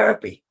get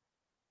therapy.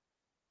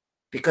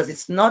 Because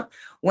it's not,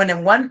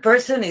 when one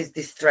person is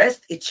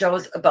distressed, it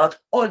shows about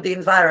all the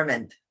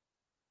environment,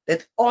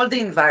 that all the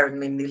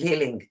environment is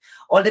healing,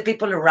 all the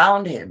people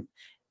around him,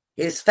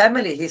 his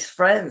family, his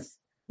friends,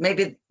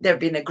 maybe they've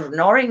been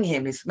ignoring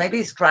him. Maybe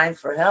he's crying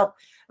for help,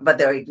 but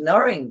they're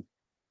ignoring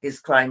his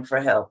crying for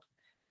help.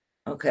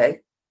 Okay.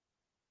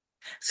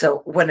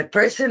 So when a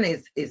person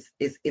is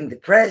in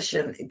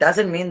depression, it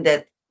doesn't mean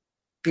that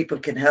people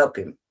can help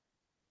him.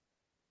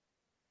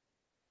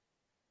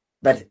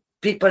 But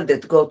people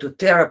that go to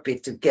therapy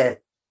to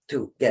get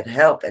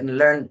help and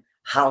learn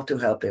how to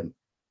help him,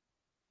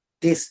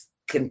 this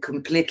can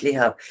completely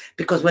help.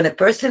 Because when a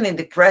person in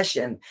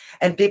depression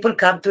and people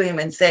come to him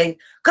and say,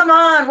 come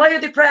on, why are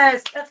you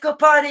depressed? Let's go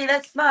party,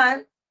 let's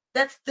smile.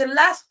 That's the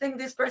last thing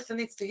this person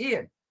needs to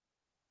hear.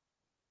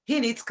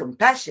 He needs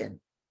compassion.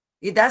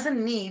 He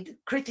doesn't need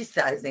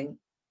criticizing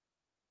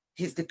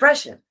his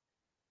depression,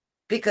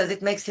 because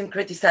it makes him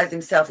criticize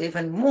himself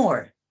even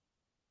more.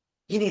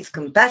 He needs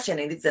compassion.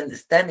 He needs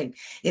understanding.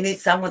 He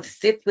needs someone to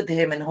sit with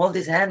him and hold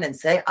his hand and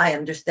say, I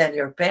understand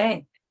your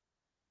pain.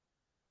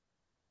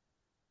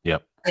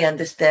 Yep. I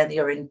understand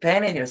you're in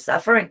pain and you're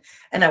suffering,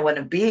 and I want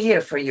to be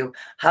here for you.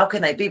 How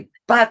can I be?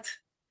 But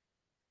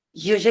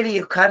usually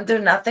you can't do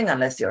nothing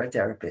unless you're a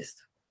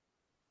therapist.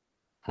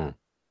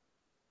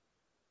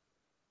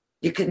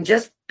 You can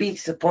just be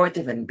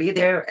supportive and be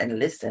there and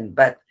listen,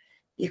 but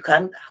you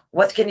can't.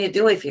 What can you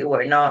do if you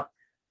were not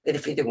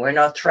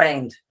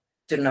trained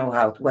to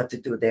know what to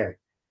do there?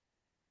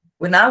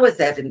 When I was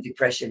having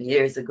depression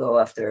years ago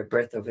after the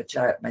birth of a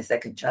child, my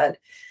second child,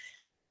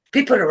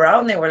 people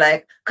around me were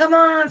like, come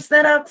on,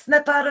 snap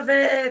out of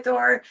it.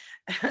 Or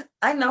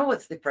I know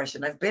what's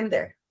depression. I've been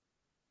there.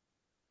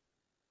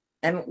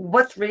 And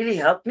what really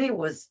helped me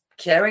was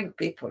caring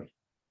people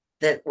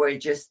that were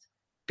just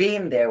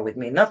being there with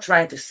me, not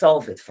trying to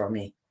solve it for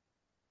me.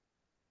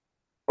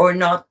 Or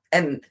not,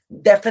 and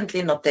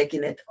definitely not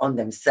taking it on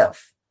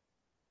themselves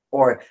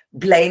or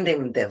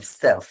blaming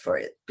themselves for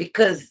it,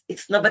 because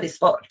it's nobody's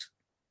fault.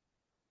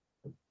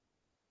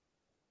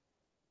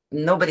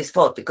 Nobody's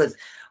fault, because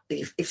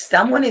if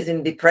someone is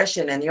in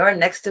depression and you're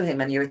next to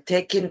him and you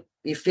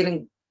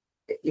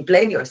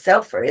blame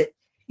yourself for it,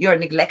 you're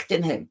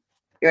neglecting him.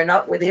 You're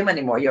not with him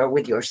anymore. You're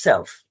with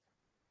yourself.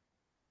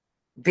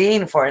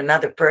 Being for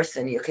another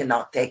person, you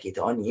cannot take it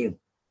on you.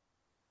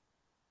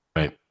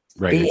 Right.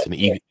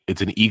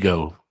 It's an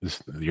ego.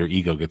 Your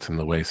ego gets in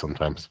the way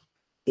sometimes.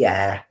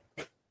 Yeah.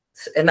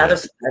 It's another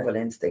survival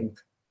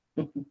instinct.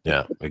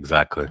 Yeah,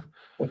 exactly.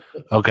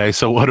 Okay,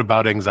 so what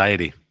about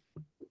anxiety?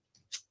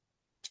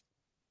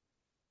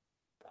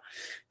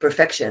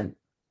 Perfection.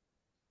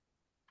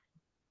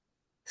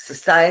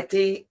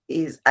 Society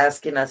is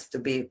asking us to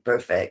be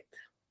perfect.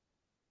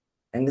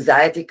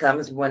 Anxiety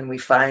comes when we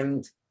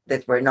find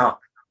that we're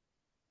not.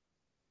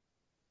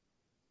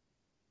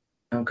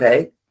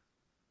 Okay?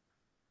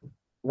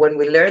 When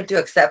we learn to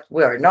accept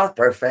we are not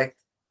perfect,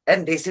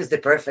 and this is the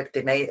perfect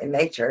in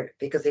nature,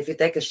 because if you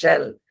take a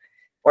shell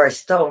or a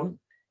stone,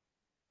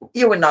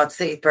 you will not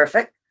see it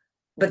perfect,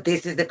 but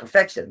this is the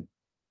perfection.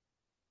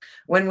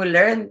 When we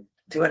learn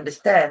to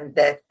understand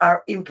that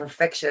our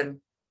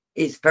imperfection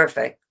is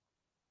perfect,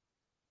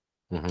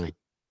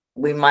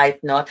 we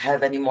might not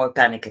have any more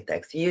panic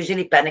attacks.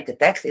 Usually panic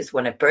attacks is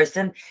when a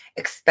person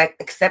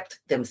accept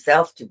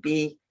themselves to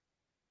be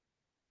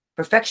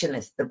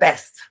perfectionist, the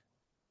best.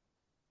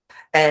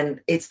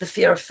 And it's the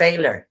fear of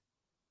failure,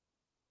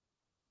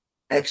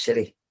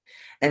 actually.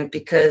 And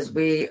because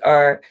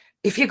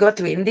if you go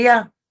to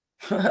India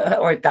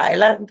or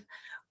Thailand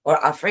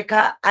or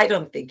Africa, I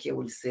don't think you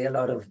will see a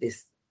lot of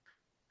this.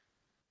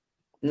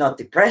 Not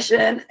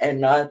depression and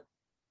not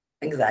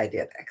anxiety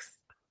attacks.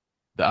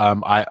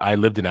 I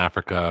lived in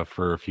Africa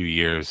for a few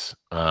years,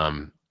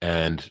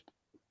 and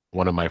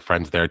one of my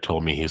friends there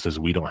told me, he says,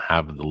 we don't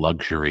have the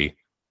luxury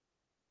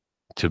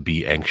to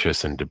be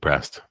anxious and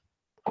depressed.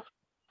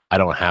 I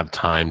don't have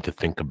time to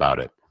think about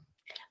it.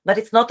 But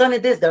it's not only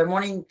this, they're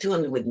more in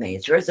tune with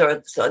nature,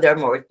 so they're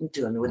more in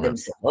tune with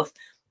themselves,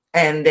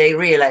 and they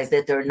realize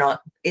that they're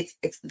not, it's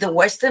the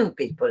Western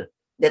people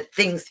that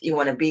thinks you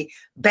want to be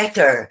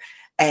better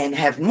and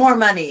have more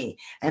money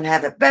and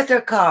have a better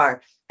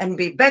car and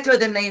be better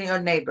than your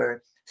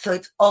neighbor. So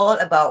it's all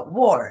about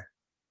war,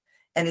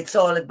 and it's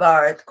all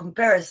about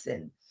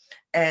comparison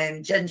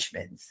and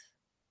judgments.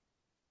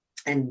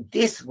 And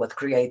this is what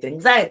creates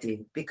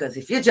anxiety, because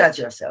if you judge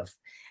yourself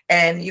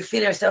and you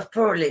feel yourself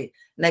poorly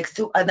next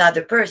to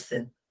another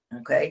person.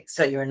 Okay,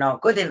 so you're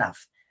not good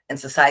enough, and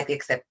society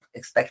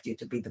expect you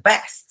to be the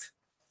best.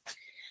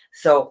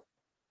 So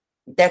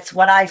that's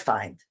what I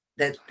find,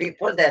 that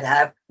people that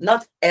have,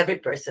 not every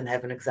person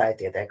have an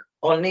anxiety attack,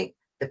 only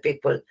the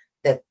people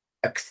that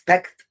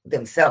expect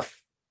themselves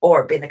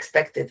or been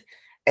expected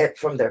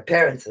from their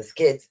parents as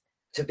kids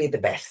to be the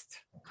best.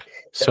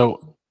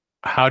 So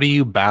how do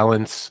you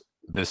balance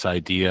this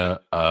idea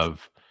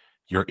of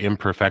your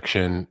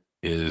imperfection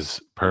is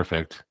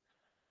perfect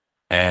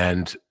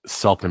and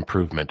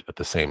self-improvement at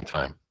the same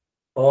time?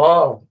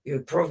 Oh, you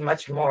improve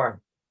much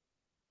more.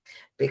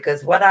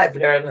 Because what I've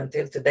learned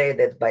until today,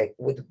 that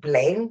with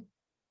blame,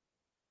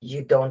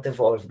 you don't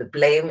evolve. The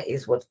blame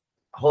is what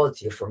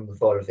holds you from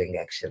evolving,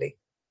 actually.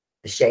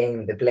 The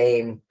shame, the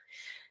blame,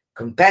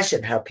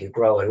 compassion help you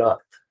grow a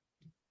lot.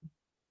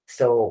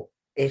 So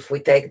if we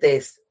take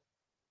this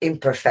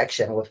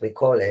imperfection, what we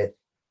call it,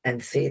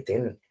 and see it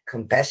in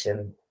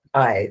compassion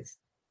eyes,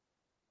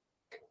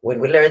 when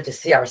we learn to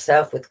see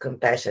ourselves with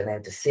compassion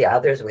and to see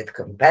others with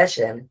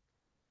compassion,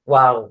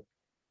 wow,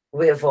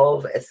 we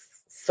evolve as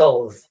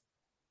souls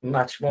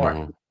much more.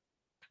 Mm-hmm.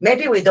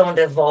 Maybe we don't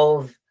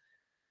evolve,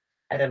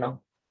 I don't know,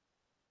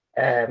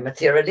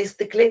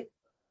 materialistically.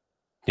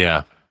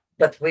 Yeah.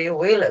 But we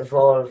will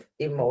evolve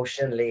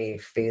emotionally,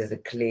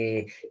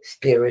 physically,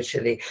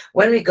 spiritually.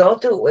 When we go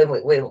to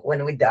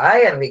when we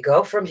die and we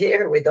go from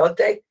here, we don't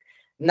take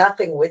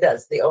nothing with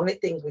us. The only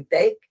thing we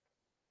take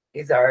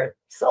is our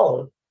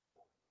soul.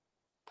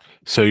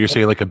 So you're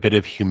saying like a bit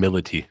of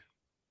humility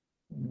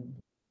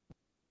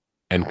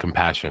and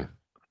compassion,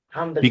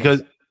 Humbleness.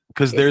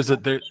 because It's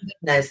there's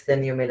less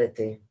than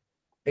humility.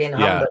 Being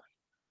yeah, humble.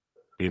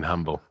 being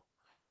humble.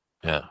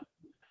 Yeah.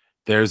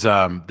 There's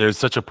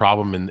such a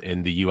problem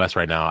in the US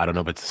right now. I don't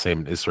know if it's the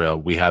same in Israel.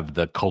 We have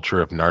the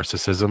culture of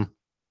narcissism.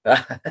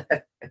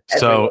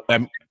 So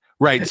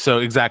right, so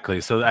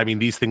exactly. So I mean,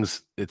 these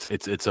things,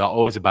 it's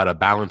always about a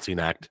balancing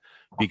act,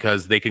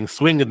 because they can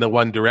swing in the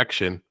one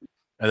direction,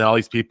 and then all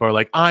these people are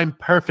like, "I'm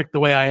perfect the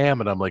way I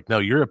am," and I'm like, "No,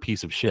 you're a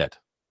piece of shit.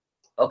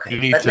 Okay,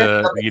 You need but let's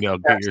to, talk get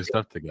about your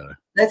stuff together."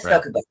 let's Right.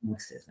 talk about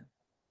narcissism.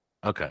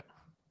 Okay.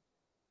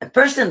 A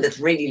person that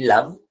really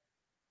loves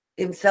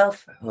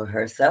himself or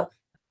herself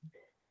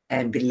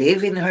and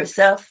believe in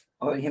herself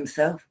or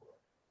himself,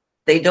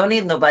 they don't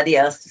need nobody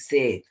else to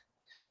see it.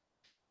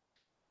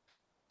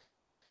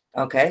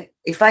 Okay?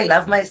 If I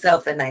love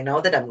myself and I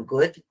know that I'm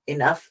good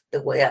enough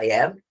the way I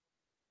am,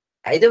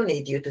 I don't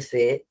need you to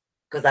see it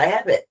because I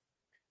have it.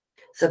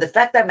 So the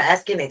fact I'm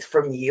asking it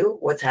from you,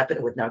 what's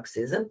happened with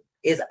narcissism,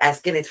 is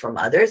asking it from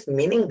others,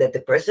 meaning that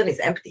the person is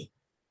empty.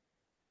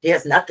 He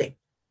has nothing.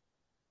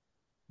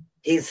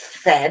 He's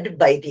fed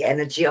by the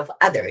energy of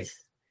others.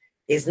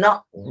 He's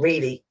not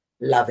really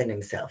loving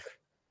himself,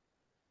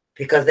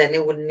 because then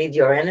it wouldn't need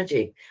your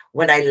energy.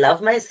 When I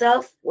love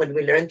myself, when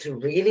we learn to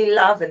really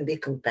love and be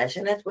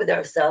compassionate with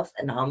ourselves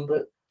and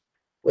humble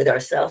with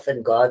ourselves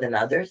and God and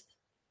others,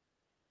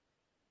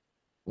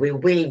 we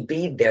will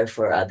be there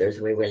for others.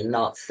 We will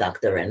not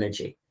suck their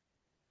energy.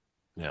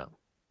 Yeah.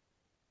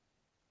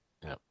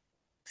 Yeah.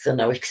 So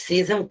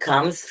narcissism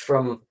comes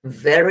from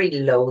very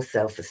low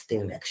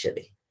self-esteem,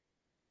 actually.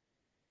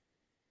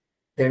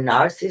 The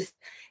narcissist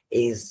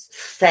is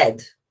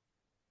fed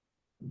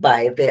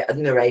by the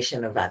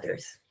admiration of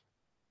others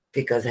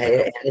because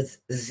he has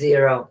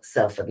zero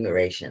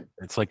self-admiration.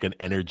 It's like an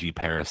energy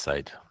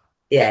parasite.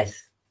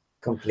 Yes,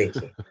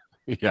 completely.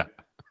 Yeah.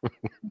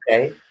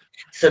 Okay.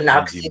 So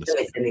Energy narcissism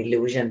mistake. is an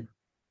illusion.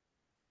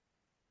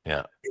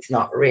 Yeah. It's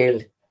not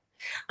real.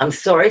 I'm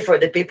sorry for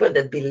the people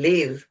that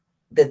believe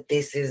that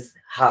this is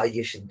how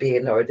you should be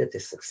in order to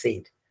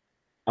succeed.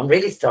 I'm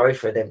really sorry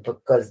for them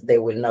because they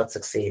will not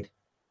succeed.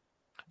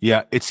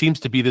 Yeah, it seems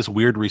to be this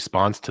weird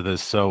response to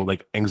this. So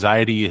like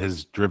anxiety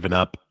has driven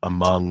up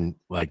among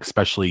like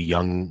especially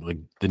young, like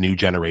the new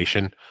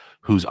generation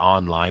who's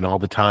online all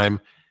the time,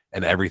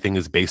 and everything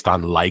is based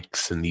on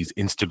likes and these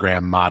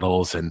Instagram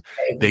models, and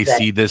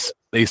Exactly.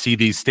 they see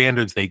these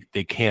standards they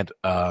can't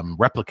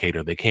replicate,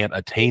 or they can't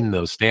attain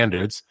those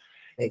standards.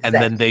 And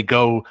then Exactly.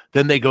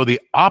 they go the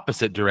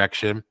opposite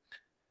direction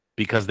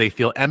because they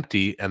feel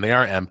empty, and they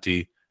are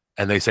empty,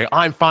 and they say,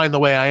 "I'm fine the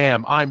way I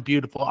am. I'm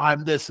beautiful.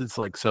 I'm this." It's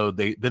like, so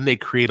they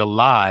create a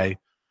lie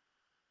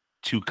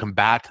to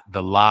combat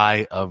the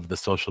lie of the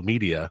social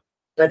media.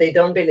 But they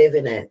don't believe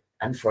in it,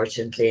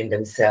 unfortunately, in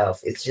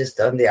themselves. It's just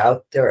on the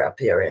outer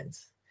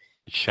appearance.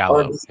 All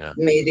Shallow. this Yeah.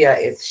 media,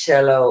 it's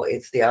shallow,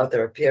 it's the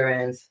outer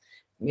appearance.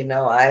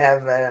 I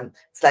have,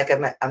 it's like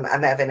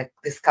I'm having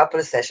this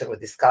couple session with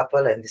this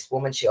couple, and this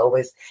woman, she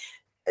always,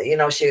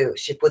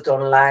 she put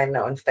online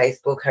on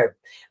Facebook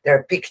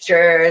their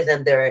pictures,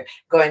 and they're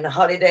going on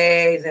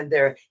holidays, and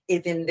they're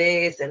eating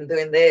this and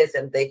doing this,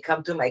 and they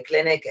come to my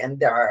clinic and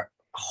they are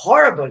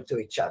horrible to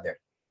each other.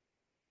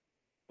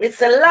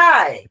 It's a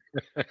lie.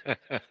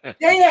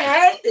 They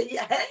hate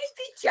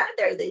each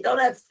other. They don't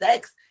have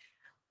sex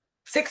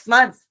 6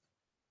 months.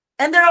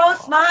 And they're all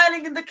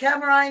smiling in the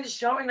camera and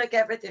showing like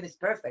everything is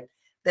perfect.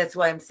 That's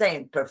why I'm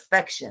saying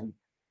perfection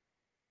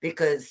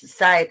because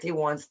society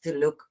wants to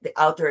look, the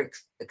outer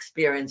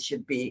experience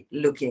should be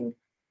looking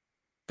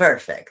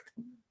perfect.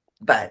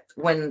 But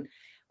when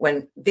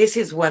this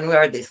is when we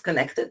are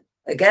disconnected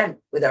again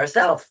with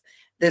ourselves,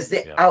 there's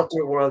the Yeah.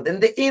 outer world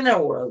and the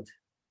inner world.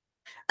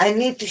 I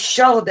need to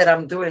show that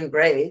I'm doing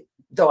great,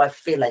 though I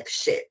feel like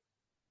shit,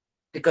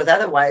 because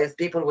otherwise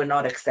people will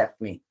not accept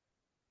me,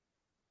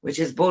 which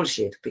is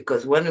bullshit.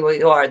 Because when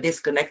you are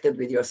disconnected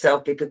with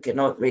yourself, people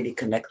cannot really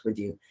connect with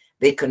you.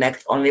 They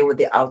connect only with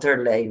the outer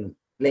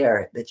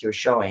layer that you're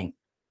showing.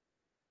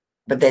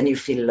 But then you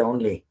feel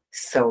lonely,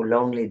 so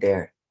lonely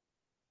there,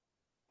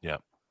 Yeah.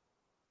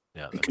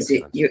 Yeah. That because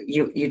makes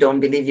sense. you don't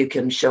believe you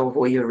can show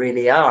who you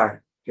really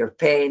are, your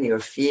pain, your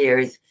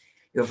fears,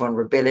 your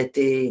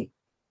vulnerability.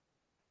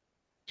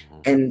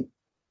 Mhm. And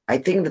I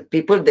think the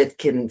people that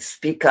can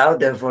speak out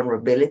their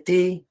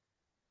vulnerability,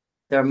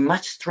 they're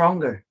much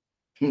stronger,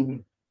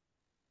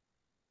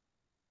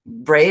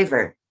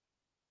 braver,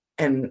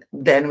 and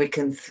then we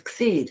can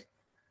succeed.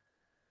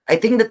 I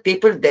think the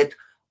people that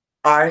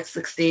are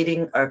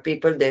succeeding are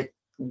people that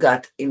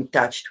got in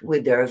touch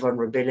with their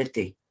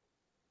vulnerability.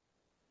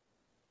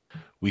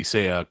 We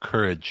say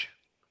courage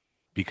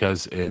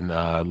because in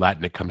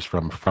Latin it comes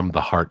from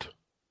the heart.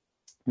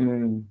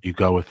 Mm, You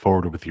go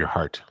forward with your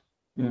heart.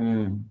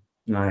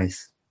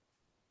 nice.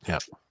 Yeah.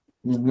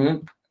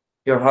 Mm-hmm.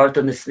 Your heart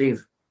on the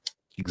sleeve.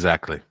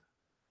 Exactly.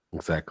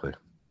 Exactly.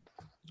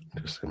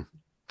 Interesting.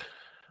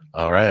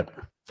 All right.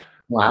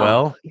 Wow.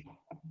 Well,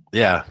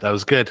 yeah, that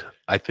was good.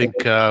 I think.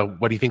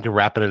 What do you think of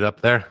wrapping it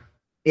up there?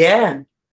 Yeah.